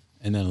 agreed.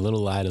 And then a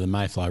little later, the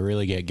mayfly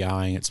really get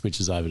going. It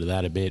switches over to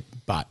that a bit,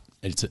 but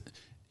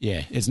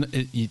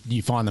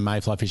you find the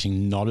mayfly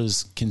fishing not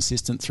as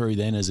consistent through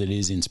then as it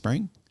is in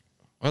spring.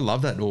 I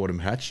love that autumn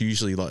hatch.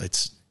 Usually,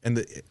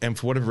 and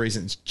for whatever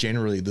reason, it's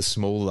generally the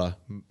smaller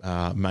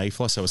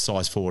mayfly, so a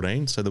size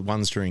 14. So the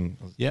ones during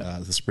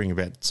the spring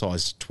about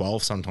size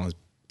 12, sometimes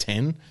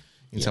 10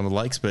 in some of the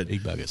lakes. But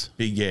big buggers,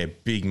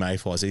 big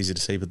mayflies, easy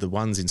to see. But the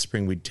ones in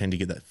spring, we tend to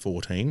get that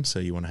 14. So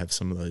you want to have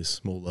some of those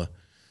smaller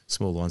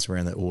ones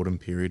around that autumn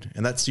period,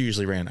 and that's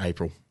usually around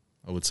April.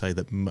 I would say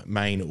that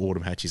main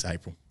autumn hatch is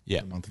April.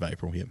 Yeah, the month of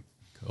April. Yeah,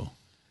 cool.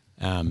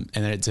 And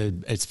then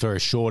it's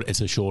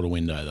a shorter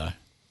window though.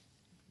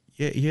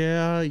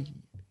 Yeah,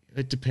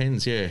 it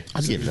depends. Yeah,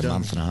 I'd give it a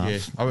month and a half. Yeah,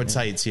 I would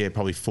say it's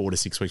probably 4 to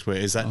 6 weeks. Where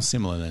is that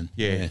similar then?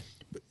 Yeah.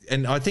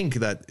 And I think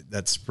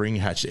that spring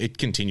hatch, it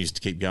continues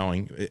to keep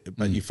going,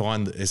 but you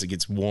find that as it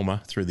gets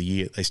warmer through the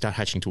year, they start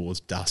hatching towards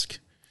dusk.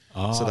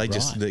 So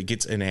it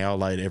gets an hour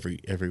late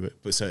every week.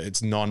 So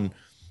it's and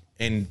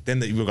then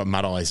we've got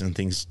mud eyes and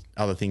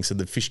other things. So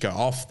the fish go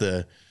off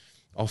the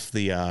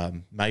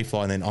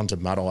mayfly and then onto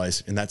mud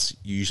eyes, and that's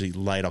usually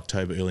late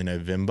October, early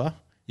November.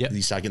 Yep.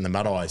 You start getting the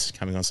mud eyes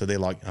coming on. So they're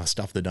like,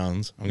 stuff the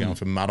duns. I'm going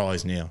for mud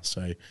eyes now.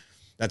 So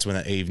that's when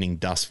that evening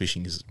dusk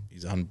fishing is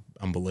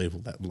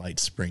unbelievable, that late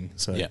spring.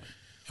 So yeah.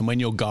 And when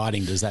you're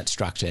guiding, does that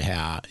structure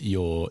how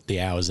the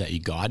hours that you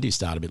guide? Do you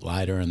start a bit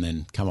later and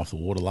then come off the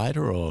water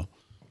later, or?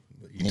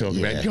 You talk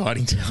about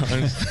guiding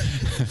times.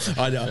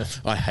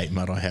 I hate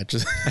mud eye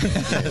hatches.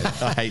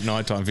 I hate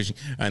nighttime fishing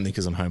only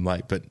because I'm home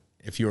late. But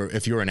if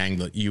you're an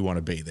angler, you want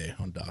to be there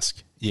on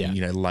dusk. Yeah,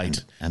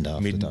 late and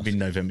after dusk.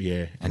 Mid-November.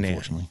 Yeah,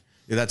 unfortunately,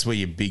 that's where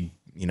your big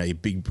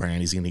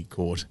brown is going to get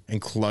caught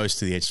and close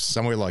to the edge,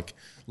 somewhere like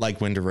Lake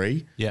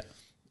Wendouree. Yeah,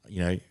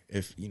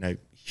 if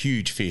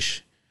huge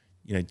fish,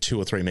 2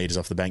 or 3 meters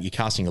off the bank, you're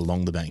casting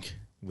along the bank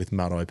with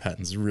mud eye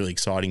patterns. It's really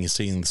exciting. You're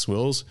seeing the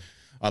swirls.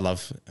 I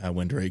love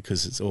Wendouree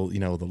because it's all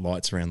all the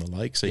lights around the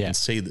lake, so you can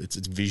see that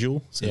it's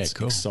visual. So it's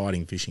cool.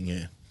 Exciting fishing.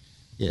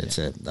 Yeah,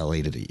 they'll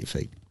eat it at your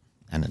feet,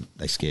 and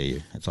they scare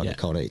you. It's like a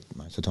cod eat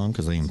most of the time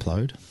because they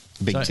implode.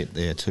 Big tip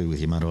there too with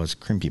your mud eyes: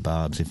 crimp your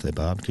barbs if they're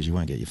barbed because you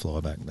won't get your fly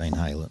back. They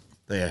inhale it.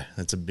 Yeah,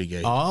 that's a big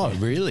eat. Oh,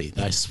 really?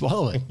 They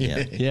swallow it?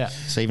 Yeah. Yeah.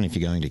 So even if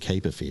you're going to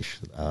keep a fish,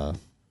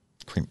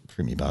 crimp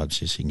your barbs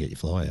just so you can get your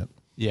fly out.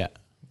 Yeah.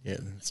 Yeah,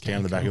 it's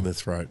down the back of the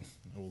throat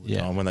all the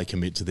time when they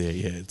commit to there.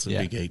 Yeah, it's a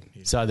big eat.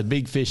 Yeah. So the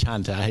big fish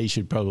hunter, he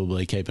should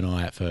probably keep an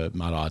eye out for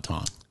mud-eye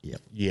time.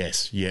 Yep.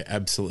 Yes, yeah,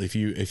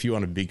 absolutely. If you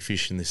want a big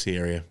fish in this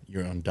area,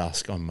 you're on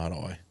dusk on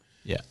mud-eye.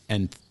 Yeah.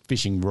 And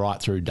fishing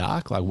right through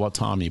dark, like what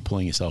time are you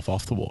pulling yourself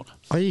off the water?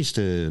 I used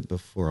to,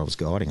 before I was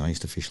guiding, I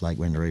used to fish Lake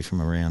Wendouree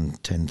from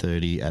around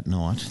 10:30 at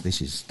night. This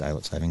is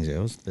daylight savings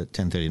hours, but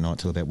 10:30 at night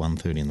till about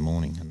 1:30 in the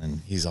morning, and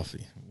then He's off.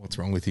 What's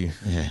wrong with you?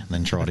 yeah,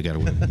 then try to go to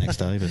work the next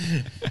day. But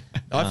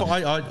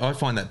I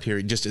find that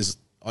period just as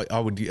I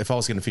would, if I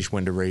was going to fish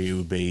Wendouree, it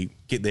would be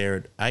get there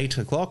at 8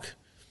 o'clock,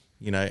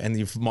 and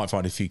you might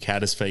find a few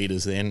caddis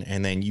feeders then,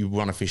 and then you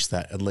want to fish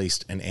that at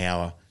least an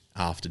hour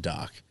after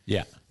dark.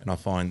 Yeah. And I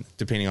find,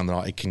 depending on the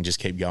night, it can just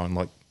keep going.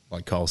 Like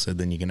Cole said,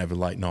 then you can have a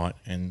late night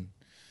and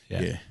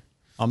yeah.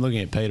 I'm looking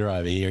at Peter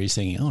over here. He's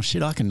thinking, oh,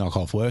 shit, I can knock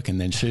off work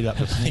and then shoot up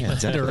the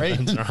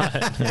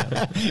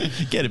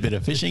right. Get a bit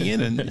of fishing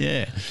in and,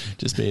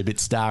 just be a bit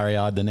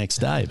starry-eyed the next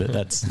day, but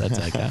that's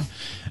okay.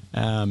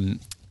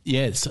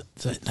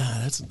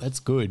 That's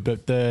good.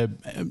 But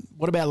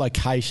what about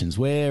locations?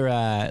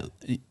 Where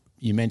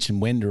you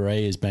mentioned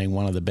Wendouree as being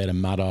one of the better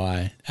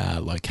mud-eye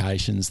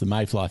locations. The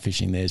mayfly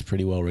fishing there is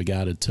pretty well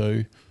regarded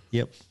too.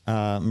 yep,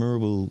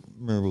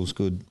 Moorabool's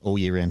good all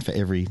year round for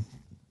every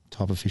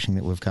type of fishing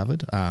that we've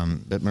covered.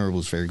 But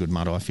Moorabool's very good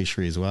mud-eye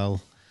fishery as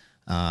well.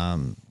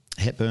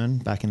 Hepburn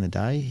back in the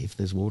day, if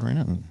there's water in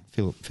it, and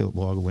Philip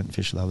Weigel went and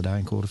fished the other day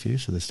and caught a few,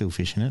 so they're still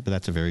fishing it, but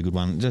that's a very good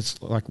one.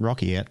 Just like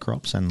rocky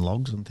outcrops and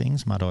logs and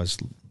things, mud-eyes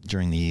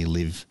during the year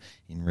live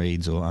in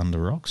reeds or under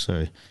rocks,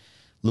 so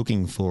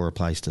looking for a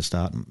place to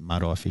start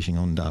mud-eye fishing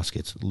on dusk,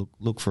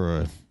 look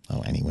for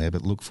anywhere,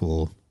 but look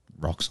for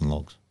rocks and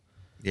logs.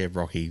 Yeah,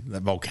 rocky, the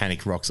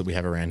volcanic rocks that we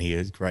have around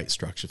here, great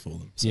structure for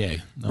them. So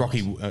nice.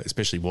 Rocky,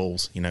 especially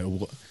walls,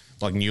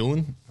 like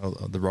Newland,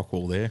 the rock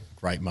wall there,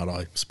 great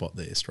mud-eye spot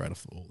there, straight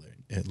off the wall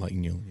there, at Lake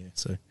Newland,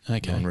 so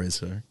non-res,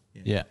 so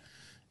yeah.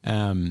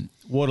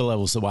 Water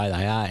levels the way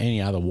they are,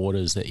 any other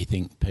waters that you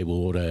think people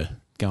ought to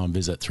go and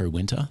visit through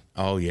winter?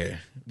 Oh, yeah.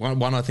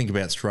 One I think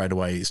about straight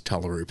away is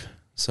Tullaroop.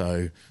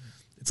 So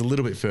it's a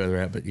little bit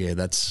further out, but yeah,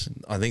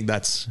 I think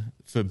that's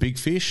for big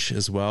fish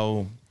as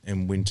well.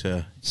 In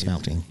winter,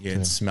 smelting,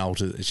 it's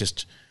smelted. It's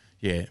just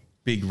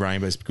big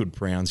rainbows, good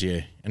browns,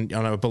 And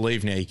I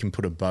believe now you can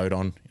put a boat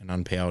on an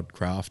unpowered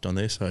craft on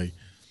there, so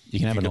you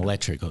can have an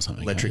electric or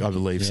something. Electric, I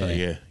believe so.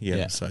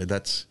 Yeah. So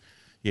that's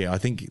I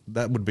think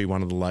that would be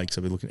one of the lakes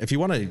I'd be looking. If you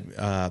want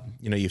to,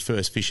 your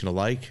first fish in a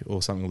lake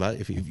or something like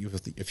that.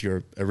 If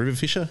you're a river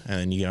fisher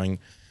and you're going,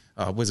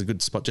 where's a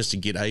good spot just to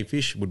get a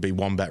fish? Would be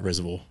Wombat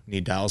Reservoir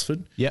near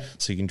Dalesford. Yeah.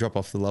 So you can drop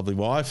off the lovely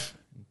wife,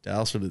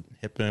 Dalesford, at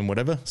Hepburn,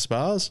 whatever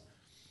spas.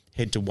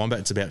 Head to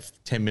Wombat. It's about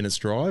 10 minutes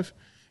drive,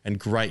 and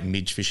great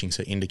midge fishing.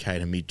 So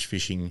indicator midge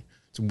fishing.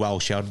 It's well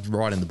sheltered,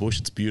 right in the bush.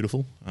 It's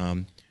beautiful.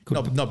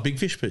 Not big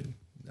fish, but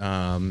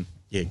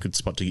good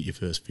spot to get your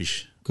first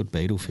fish. Good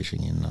beetle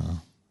fishing in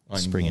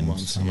spring and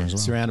summer as well.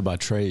 Surrounded by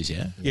trees,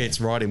 yeah. Yeah, it's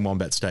right in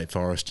Wombat State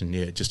Forest, and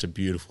just a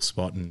beautiful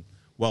spot and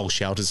well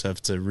sheltered. So if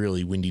it's a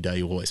really windy day,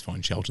 you always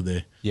find shelter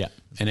there. Yeah,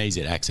 and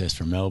easy to access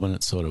from Melbourne.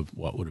 It's sort of,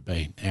 what would it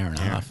be, hour and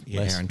a half?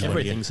 Yeah, hour and 20.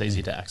 Everything's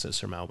easy to access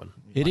from Melbourne.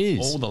 It is.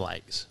 All the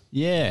lakes.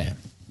 Yeah.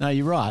 No,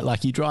 you're right.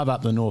 Like you drive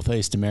up the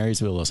northeast to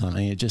Marysville or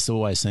something, it just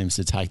always seems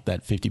to take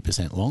that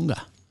 50% longer.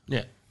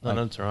 Yeah,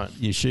 that's right.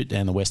 You shoot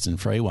down the Western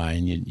Freeway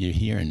and you're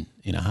here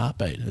in a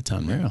heartbeat. It's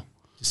unreal.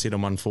 You sit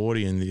on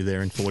 140 and you're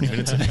there in 40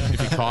 minutes if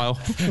you're Kyle.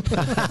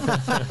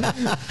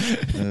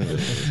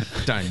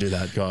 Don't do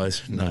that,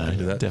 guys. No, don't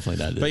do that.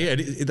 Definitely don't do that. But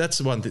yeah, that's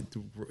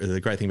the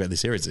great thing about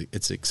this area.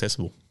 It's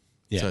accessible.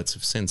 Yeah. So it's a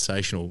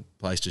sensational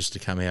place just to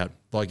come out.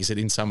 Like you said,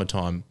 in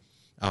summertime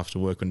after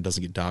work when it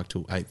doesn't get dark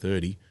till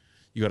 8:30,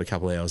 you got a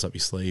couple of hours up your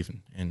sleeve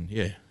and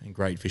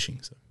great fishing.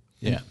 So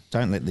yeah.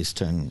 Don't let this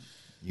turn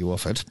you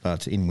off it,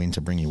 but in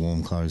winter bring your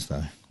warm clothes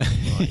though.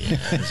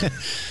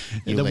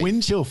 The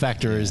wind chill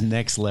factor is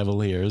next level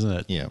here, isn't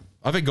it? Yeah.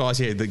 I've had guys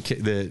here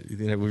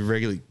we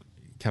regularly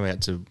come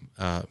out to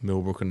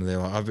Millbrook and they're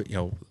like,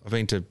 I've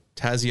been to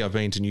Tassie, I've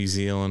been to New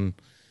Zealand,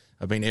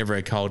 I've been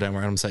everywhere cold down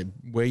where I'm saying,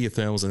 wear your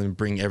thermals and then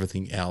bring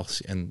everything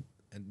else. And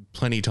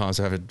plenty of times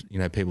I've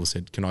had, people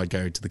said, can I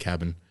go to the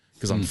cabin?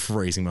 Because I'm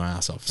freezing my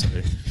ass off. So,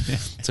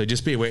 so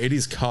just be aware it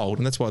is cold,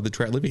 and that's why the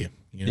trout live here.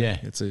 Yeah,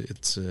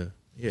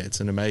 it's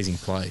an amazing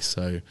place.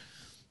 So,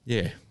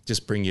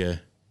 just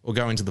or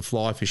go into the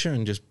fly fisher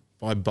and just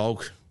buy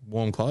bulk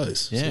warm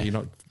clothes. Yeah,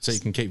 so you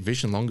can keep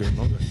fishing longer and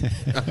longer.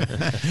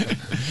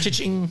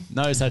 Cha-ching.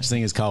 No such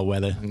thing as cold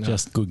weather,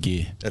 just good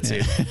gear. That's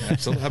it.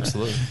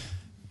 Absolutely.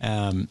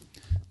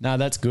 No,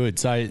 that's good.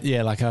 So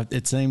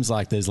it seems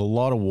like there's a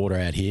lot of water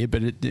out here,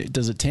 but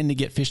does it tend to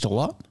get fished a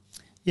lot?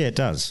 Yeah, it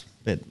does.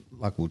 But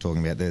like we were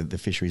talking about, the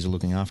fisheries are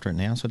looking after it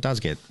now, so it does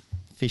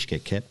fish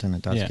get kept, and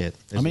it does get.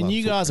 I mean,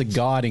 you guys are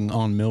guiding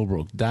on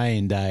Millbrook day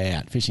in, day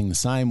out, fishing the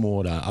same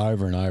water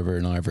over and over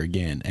and over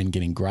again, and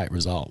getting great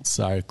results.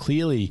 So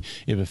clearly,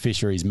 if a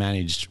fishery is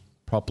managed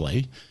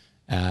properly,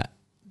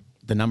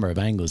 the number of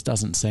anglers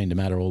doesn't seem to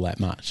matter all that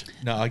much.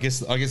 No, I guess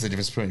the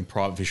difference between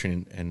private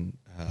fishing and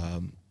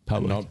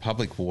not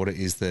public water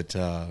is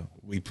that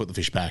we put the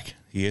fish back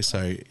here,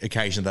 so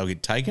occasionally they'll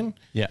get taken.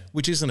 Yeah,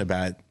 which isn't a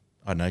bad.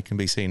 I don't know, can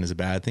be seen as a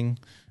bad thing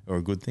or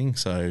a good thing.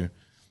 So,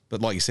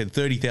 but like you said,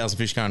 30,000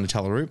 fish going to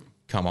Tallaroop.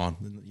 Come on,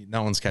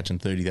 no one's catching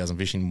 30,000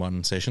 fish in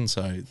one session.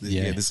 So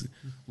there's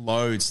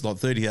loads, like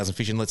 30,000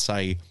 fish, and let's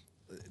say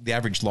the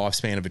average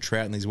lifespan of a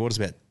trout in these waters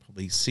is about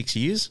probably 6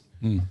 years.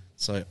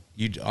 So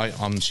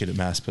I'm shit at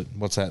maths, but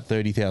what's that?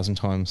 30,000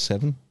 times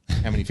 7?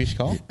 How many fish,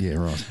 Kyle? Yeah,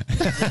 right.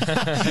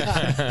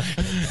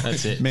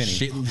 That's it. Many.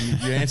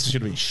 Your answer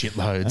should have been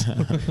shitloads.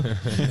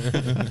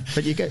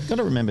 But you got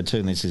to remember too,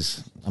 and this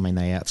is, I mean,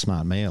 they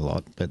outsmart me a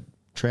lot, but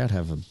trout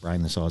have a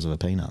brain the size of a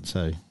peanut.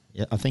 So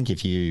yeah, I think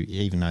if you,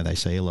 even though they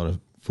see a lot of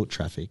foot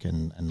traffic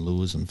and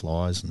lures and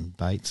flies and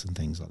baits and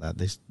things like that,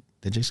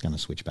 they're just going to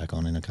switch back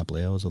on in a couple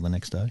of hours or the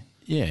next day.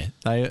 Yeah,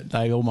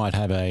 they all might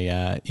have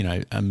a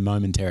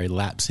momentary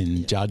lapse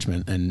in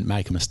judgment and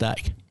make a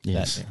mistake.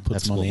 Yes, that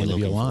puts them on the end of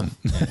your line.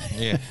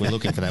 Yeah, we're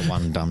looking for that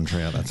one dumb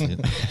trout. That's it.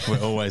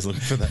 We're always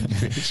looking for that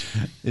fish.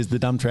 Is the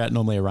dumb trout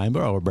normally a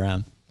rainbow or a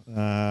brown?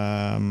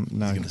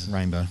 No,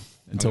 rainbow.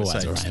 It's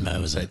always a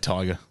rainbow, isn't it?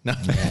 Tiger. No.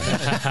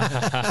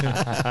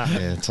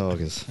 Yeah,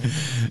 tigers.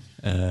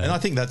 And I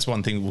think that's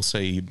one thing we'll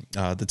see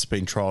that's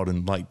been trialled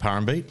in Lake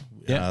Parrambeet.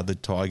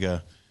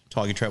 The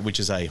tiger trout, which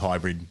is a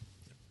hybrid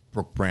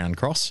brook brown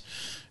cross,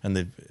 and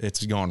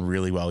it's gone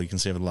really well. You can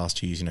see over the last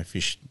 2 years,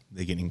 fish,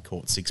 they're getting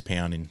caught 6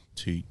 pound in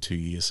two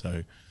years.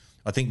 So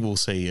I think we'll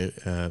see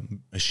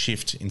a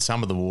shift in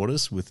some of the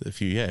waters with a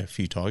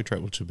few tiger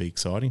trout, which will be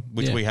exciting,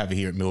 which we have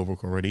here at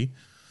Millbrook already.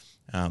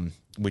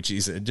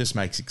 It just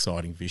makes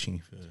exciting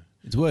fishing.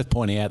 It's worth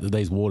pointing out that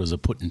these waters are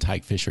put and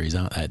take fisheries,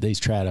 aren't they?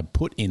 These trout are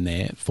put in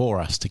there for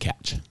us to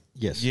catch.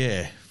 Yes.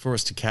 Yeah, for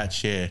us to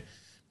catch, yeah.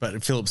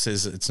 But Philip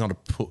says it's not a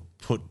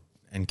put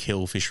and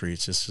kill fishery.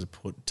 It's just a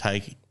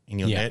take in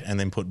your net and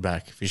then put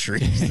back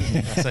fishery.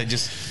 So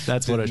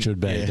that's what it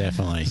should be,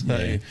 definitely.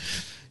 So,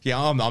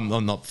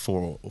 I'm not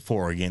for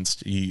or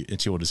against you.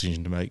 It's your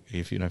decision to make.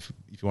 If you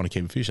want to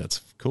keep a fish,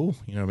 that's cool.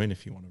 You know what I mean?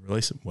 If you want to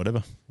release it,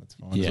 whatever, that's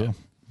fine as well.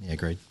 Yeah,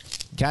 agreed.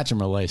 Catch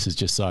and release is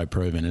just so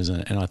proven,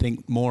 isn't it? And I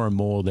think more and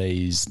more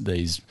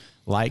these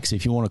lakes,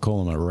 if you want to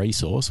call them a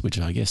resource, which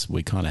I guess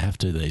we kind of have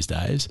to these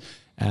days,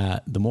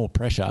 the more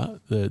pressure,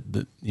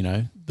 the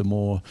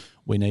more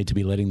we need to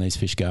be letting these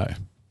fish go.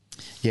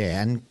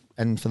 Yeah,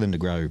 and for them to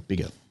grow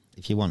bigger.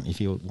 If you want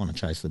to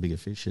chase the bigger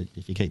fish,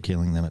 if you keep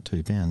killing them at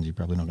 2 pounds, you're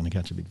probably not going to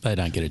catch a big fish. They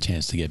don't get a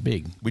chance to get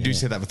big. We do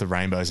see that with the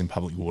rainbows in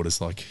public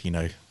waters. Like, they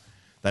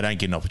don't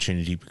get an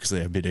opportunity because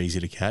they're a bit easier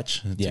to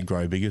catch to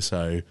grow bigger.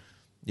 So,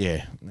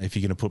 yeah, if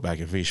you're going to put back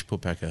a fish,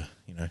 put back a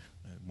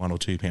 1 or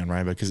 2 pound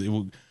rainbow, because it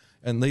will.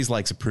 And these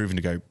lakes are proven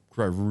to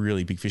grow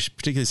really big fish,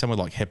 particularly somewhere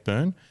like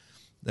Hepburn.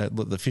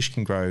 The fish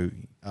can grow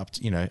up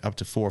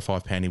to 4 or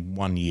 5 pound in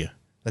 1 year.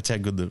 That's how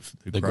good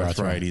the growth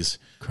rate is.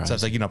 Crazy. So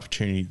if they get an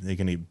opportunity, they're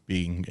going to get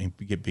big and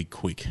get big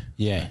quick.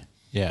 Yeah,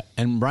 yeah.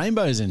 And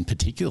rainbows in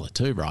particular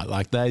too, right?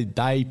 Like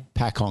they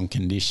pack on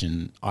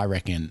condition, I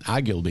reckon,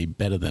 arguably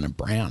better than a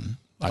brown,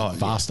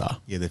 faster.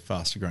 Yeah, they're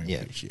faster growing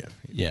fish,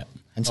 Yeah.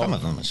 And some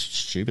of them are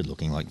stupid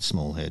looking, like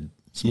small head,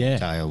 small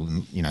tail,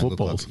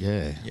 footballs.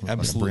 Look like,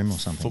 like a brim or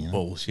something.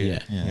 Footballs,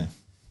 yeah.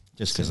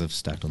 Just because they've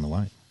stacked on the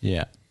weight.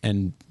 Yeah.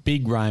 And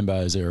big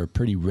rainbows are a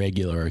pretty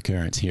regular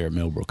occurrence here at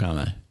Millbrook,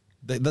 aren't they?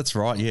 That's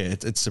right, yeah.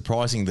 It's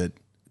surprising that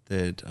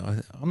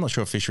I'm not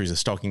sure if fisheries are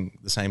stocking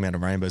the same amount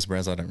of rainbows,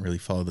 whereas I don't really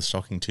follow the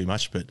stocking too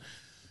much. But,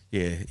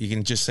 yeah, you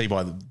can just see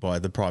by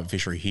the private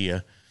fishery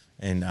here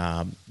and,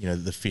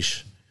 the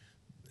fish,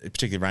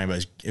 particularly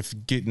rainbows,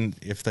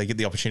 if they get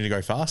the opportunity to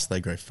grow fast, they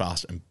grow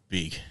fast and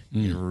big,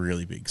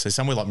 really big. So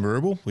somewhere like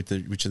Moorabool,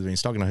 which has been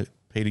stocking,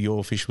 Peter,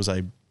 your fish was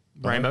a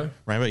rainbow,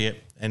 yeah,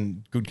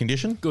 and good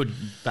condition, good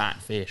fat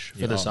fish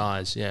for the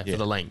size, for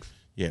the length.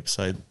 Yeah,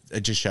 so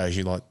it just shows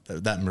you like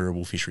that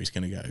Moorabool fishery is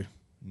going to go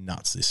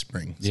nuts this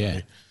spring. So,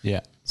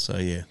 So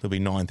there'll be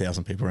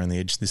 9,000 people around the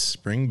edge this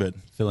spring, but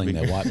filling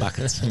their white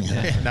buckets.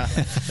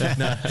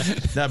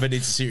 No, but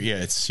it's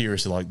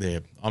serious. Like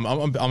I'm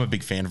a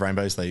big fan of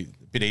rainbows. They a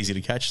bit easy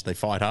to catch. They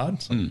fight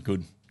hard. So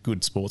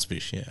good sports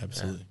fish. Yeah,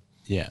 absolutely.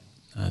 Yeah.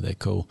 They're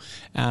cool.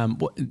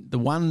 The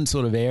one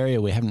sort of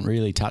area we haven't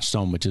really touched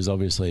on, which is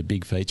obviously a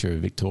big feature of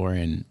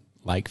Victorian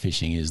lake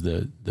fishing, is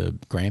the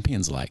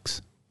Grampians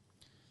lakes.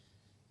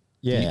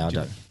 Yeah,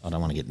 I don't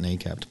want to get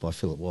kneecapped by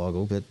Philip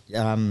Weigel, but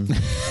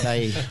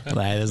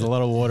there's a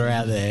lot of water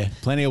out there.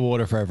 Plenty of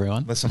water for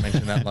everyone. Let's not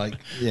mention that lake.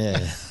 Yeah.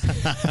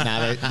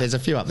 No, there's a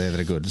few up there that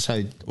are good.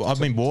 So,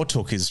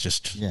 Wartalk is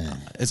just,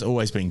 it's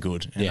always been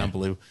good and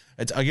unbelievable.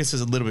 I guess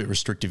it's a little bit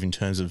restrictive in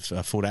terms of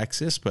foot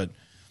access, but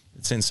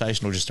it's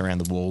sensational just around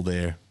the wall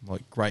there.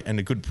 Like great, and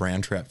a good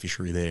brown trout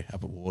fishery there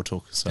up at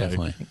Wartalk. So,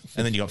 definitely.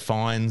 And then you got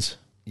fines.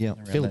 Yeah,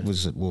 Philip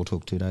was at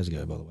Wartalk 2 days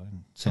ago, by the way.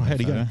 How'd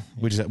he go?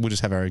 We'll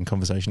just have our own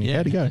conversation. Yeah,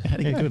 how'd he go?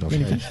 Good. I'll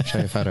show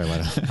you a photo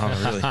later. Oh,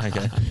 really?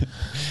 Okay.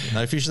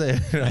 No fish there.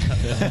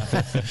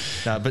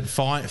 No, but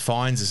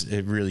fines is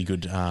a really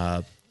good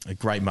a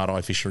great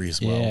mud-eye fishery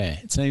as well. Yeah,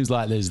 it seems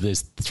like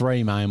there's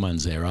three main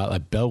ones there, right?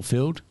 Like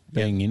Belfield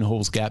being in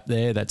Hall's Gap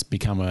there, that's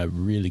become a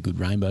really good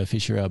rainbow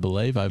fishery, I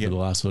believe, over the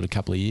last sort of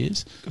couple of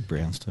years. Good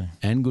browns too.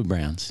 And good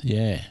browns,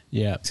 yeah.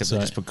 Except they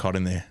just put cod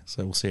in there,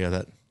 so we'll see how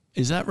that...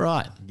 Is that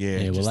right?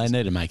 Yeah. Well, they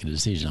need to make a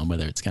decision on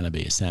whether it's going to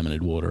be a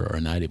salmonid water or a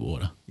native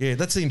water. Yeah,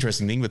 that's the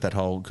interesting thing with that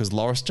whole, because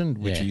Lauriston,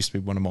 which used to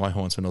be one of my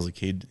haunts when I was a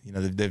kid, you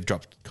know, they've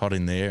dropped cod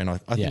in there, and I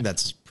think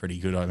that's pretty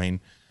good. I mean,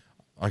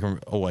 I can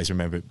always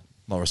remember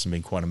Lauriston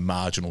being quite a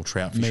marginal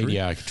trout fishery.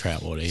 Mediocre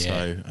trout water,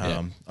 yeah.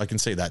 So I can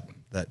see that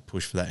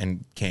push for that,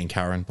 and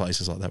Cancurran,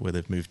 places like that where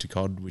they've moved to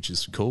cod, which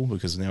is cool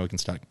because now we can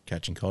start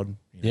catching cod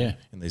in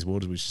these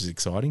waters, which is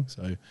exciting.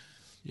 So,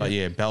 but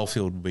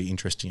Belfield will be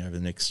interesting over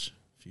the next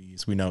few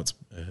years. We know it's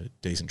a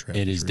decent trout.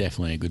 It is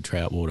definitely a good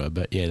trout water,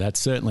 but yeah, that's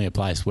certainly a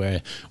place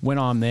where when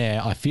I'm there,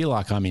 I feel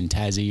like I'm in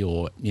Tassie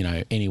or, you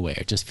know, anywhere.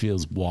 It just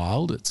feels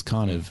wild. It's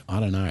kind of,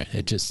 I don't know,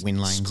 it just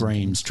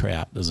screams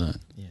trout, doesn't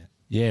it? Yeah.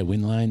 Yeah,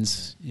 wind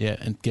lanes,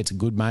 and gets a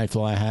good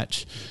mayfly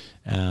hatch.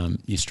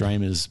 Your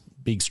streamers,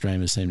 big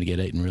streamers seem to get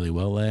eaten really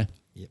well there.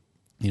 Yep.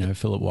 You know,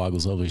 Philip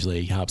Weigel's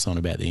obviously harps on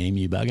about the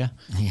emu bugger.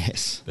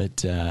 Yes.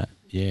 But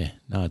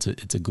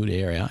it's a good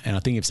area, and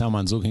I think if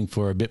someone's looking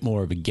for a bit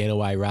more of a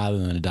getaway rather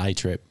than a day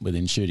trip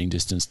within shooting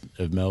distance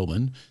of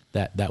Melbourne,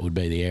 that would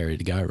be the area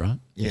to go, right?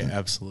 Yeah,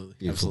 absolutely.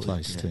 Beautiful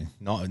place too.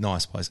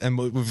 Nice place, and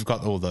we've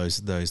got all those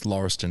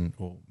Lauriston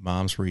or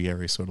Malmesbury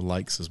area sort of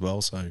lakes as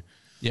well. So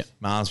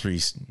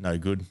Malmesbury's no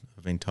good,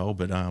 I've been told,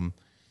 but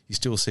you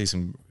still see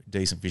some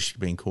decent fish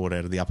being caught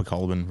out of the Upper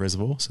Colburn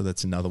Reservoir, so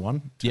that's another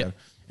one. Yeah,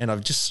 and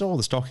I've just saw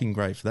the stocking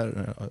rate for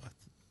that.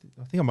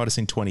 I think I might have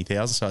seen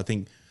 20,000. So I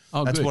think.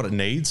 That's good. What it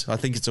needs. I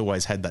think it's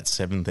always had that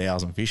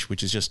 7,000 fish,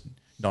 which is just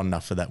not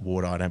enough for that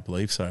water, I don't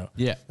believe. So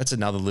that's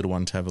another little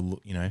one to have a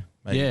look, you know,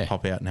 maybe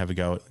pop out and have a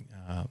go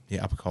at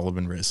Upper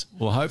Colburn Res.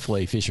 Well,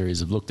 hopefully fisheries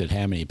have looked at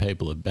how many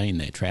people have been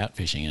there trout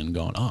fishing and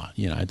gone,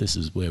 you know, this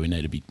is where we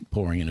need to be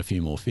pouring in a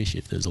few more fish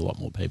if there's a lot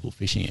more people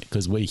fishing it,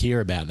 because we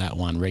hear about that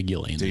one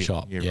regularly in the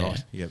shop. Yeah,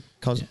 right. Yep.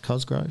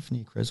 Cosgrove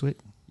near Creswick.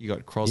 You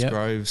got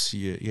Cosgroves.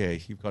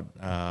 You've got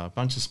a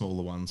bunch of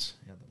smaller ones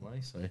out that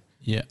way. So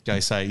go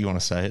say it. You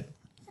want to say it?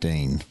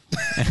 Dean.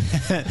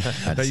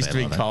 That used to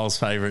be Kyle's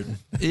favourite.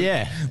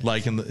 Yeah.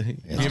 Like, have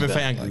you ever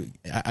found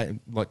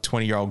like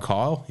 20-year-old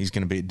Kyle? He's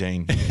going to be at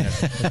Dean.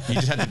 You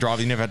just had to drive.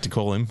 You never had to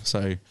call him.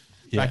 So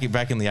back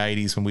in the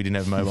 80s when we didn't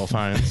have mobile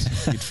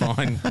phones, you'd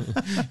find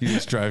you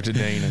just drove to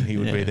Dean and he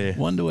would be there.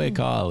 Wonder where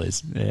Kyle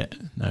is. Yeah,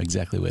 know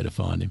exactly where to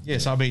find him.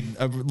 Yes, I mean,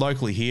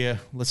 locally here,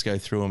 let's go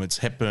through them. It's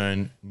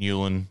Hepburn,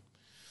 Newland,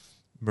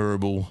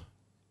 Moorabool,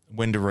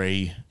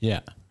 Wendouree.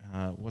 Yeah.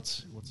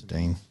 What's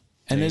Dean?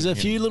 And there's a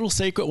few little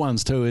secret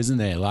ones too, isn't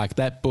there? Like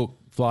that book,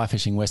 Fly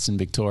Fishing Western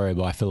Victoria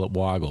by Philip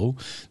Weigel.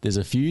 There's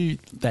a few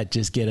that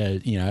just get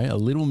a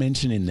little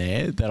mention in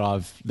there that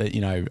I've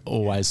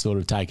always sort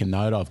of taken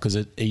note of,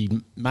 because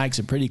he makes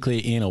it pretty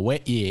clear in a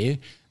wet year,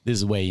 this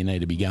is where you need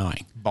to be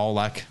going.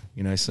 Bolac,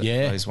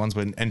 those ones.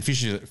 And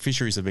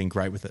fisheries have been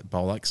great with it,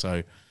 Bolac.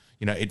 So,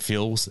 it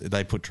fills.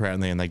 They put trout in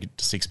there and they get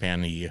to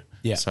 £6 a year.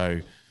 Yeah.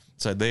 So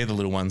they're the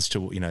little ones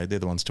to, they're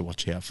the ones to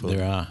watch out for.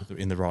 There are.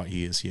 In the right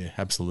years, yeah,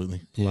 absolutely.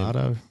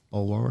 Lardo,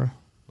 Bulwarra.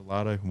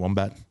 Lardo,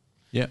 Wombat.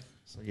 Yep.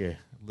 So, yeah,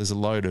 there's a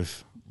load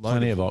of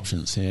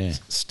options, yeah.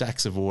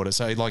 Stacks of water.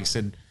 So, like I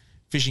said,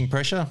 fishing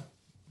pressure,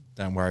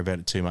 don't worry about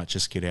it too much.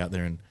 Just get out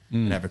there and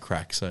have a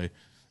crack. So,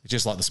 it's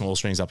just like the small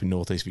streams up in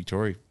northeast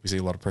Victoria. We see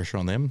a lot of pressure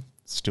on them.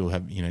 Still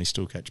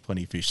catch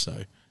plenty of fish.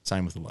 So,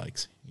 same with the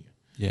lakes.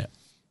 Yeah.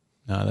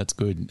 No, that's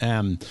good.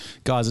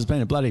 Guys, it's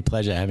been a bloody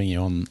pleasure having you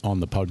on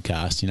the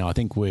podcast. I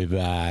think we've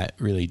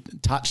really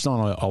touched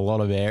on a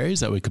lot of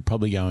areas that we could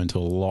probably go into a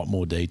lot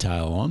more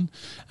detail on.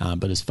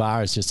 But as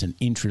far as just an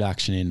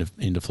introduction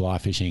into fly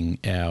fishing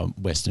our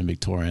Western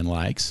Victorian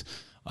lakes,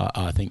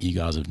 I think you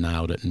guys have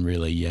nailed it and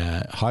really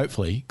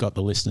hopefully got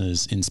the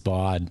listeners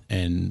inspired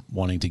and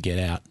wanting to get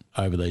out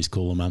over these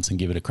cooler months and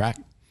give it a crack.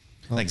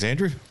 Thanks,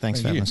 Andrew. Thanks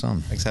for having us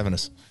on. Thanks for having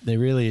us. There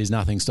really is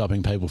nothing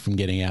stopping people from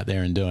getting out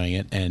there and doing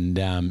it. And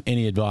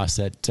any advice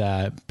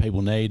that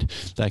people need,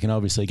 they can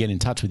obviously get in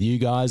touch with you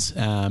guys.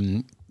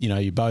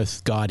 You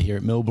both guide here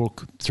at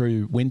Millbrook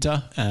through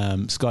winter.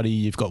 Scotty,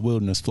 you've got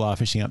wilderness fly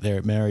fishing up there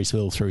at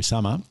Marysville through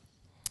summer,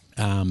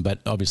 but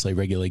obviously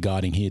regularly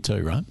guiding here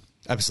too, right?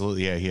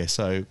 Absolutely, yeah.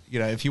 So,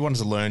 if you wanted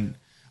to learn,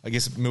 I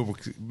guess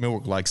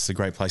Millbrook Lakes is a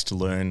great place to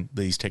learn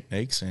these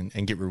techniques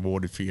and get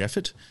rewarded for your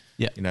effort.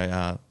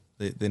 Yeah.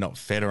 They're not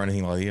fed or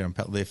anything like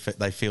that.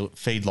 They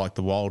feed like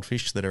the wild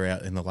fish that are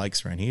out in the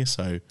lakes around here.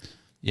 So,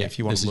 if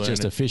you want to learn, this is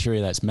just a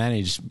fishery that's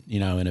managed,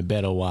 in a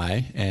better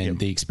way. And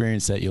the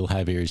experience that you'll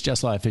have here is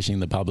just like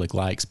fishing the public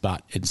lakes,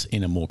 but it's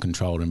in a more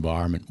controlled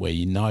environment where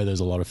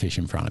there's a lot of fish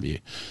in front of you.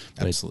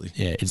 But absolutely.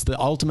 It's the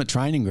ultimate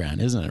training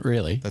ground, isn't it,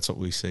 really? That's what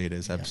we see it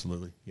as,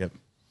 absolutely. Yep.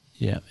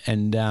 Yeah.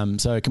 And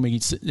so can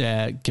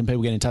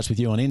people get in touch with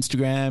you on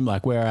Instagram?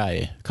 Like, where are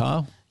you,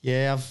 Kyle?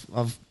 Yeah,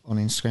 I've on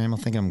Instagram,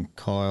 I think I'm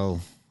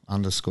Kyle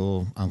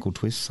 _Uncle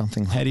Twist,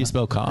 something like that. How do you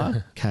spell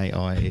Kyle? Kiel.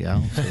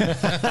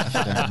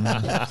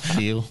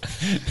 Kiel.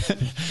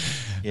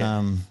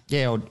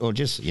 Or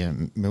just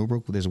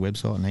Millbrook. There's a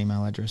website and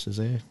email addresses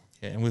there.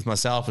 Yeah, and with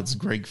myself, it's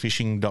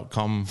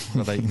greekfishing.com.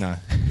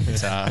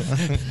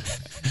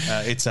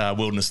 It's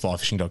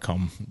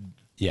wildernessflyfishing.com.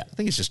 Yeah. I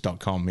think it's just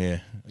 .com, yeah.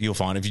 You'll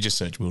find, if you just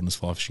search wilderness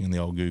fly fishing in the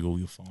old Google,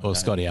 you'll find Or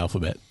Scotty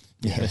Alphabet.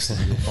 Yes,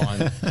 you'll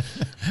find.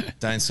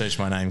 Don't search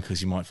my name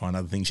because you might find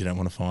other things you don't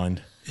want to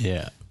find.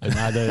 Yeah.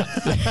 The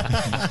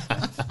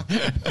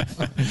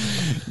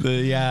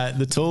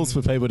tools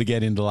for people to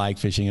get into lake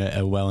fishing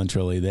are well and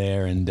truly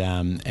there, and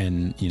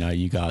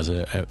you guys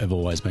have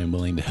always been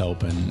willing to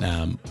help,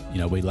 and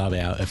we love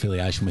our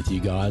affiliation with you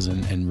guys,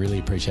 and really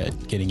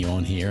appreciate getting you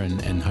on here,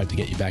 and hope to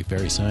get you back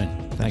very soon.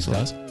 Thanks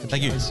guys.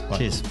 Thank you.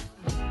 Cheers.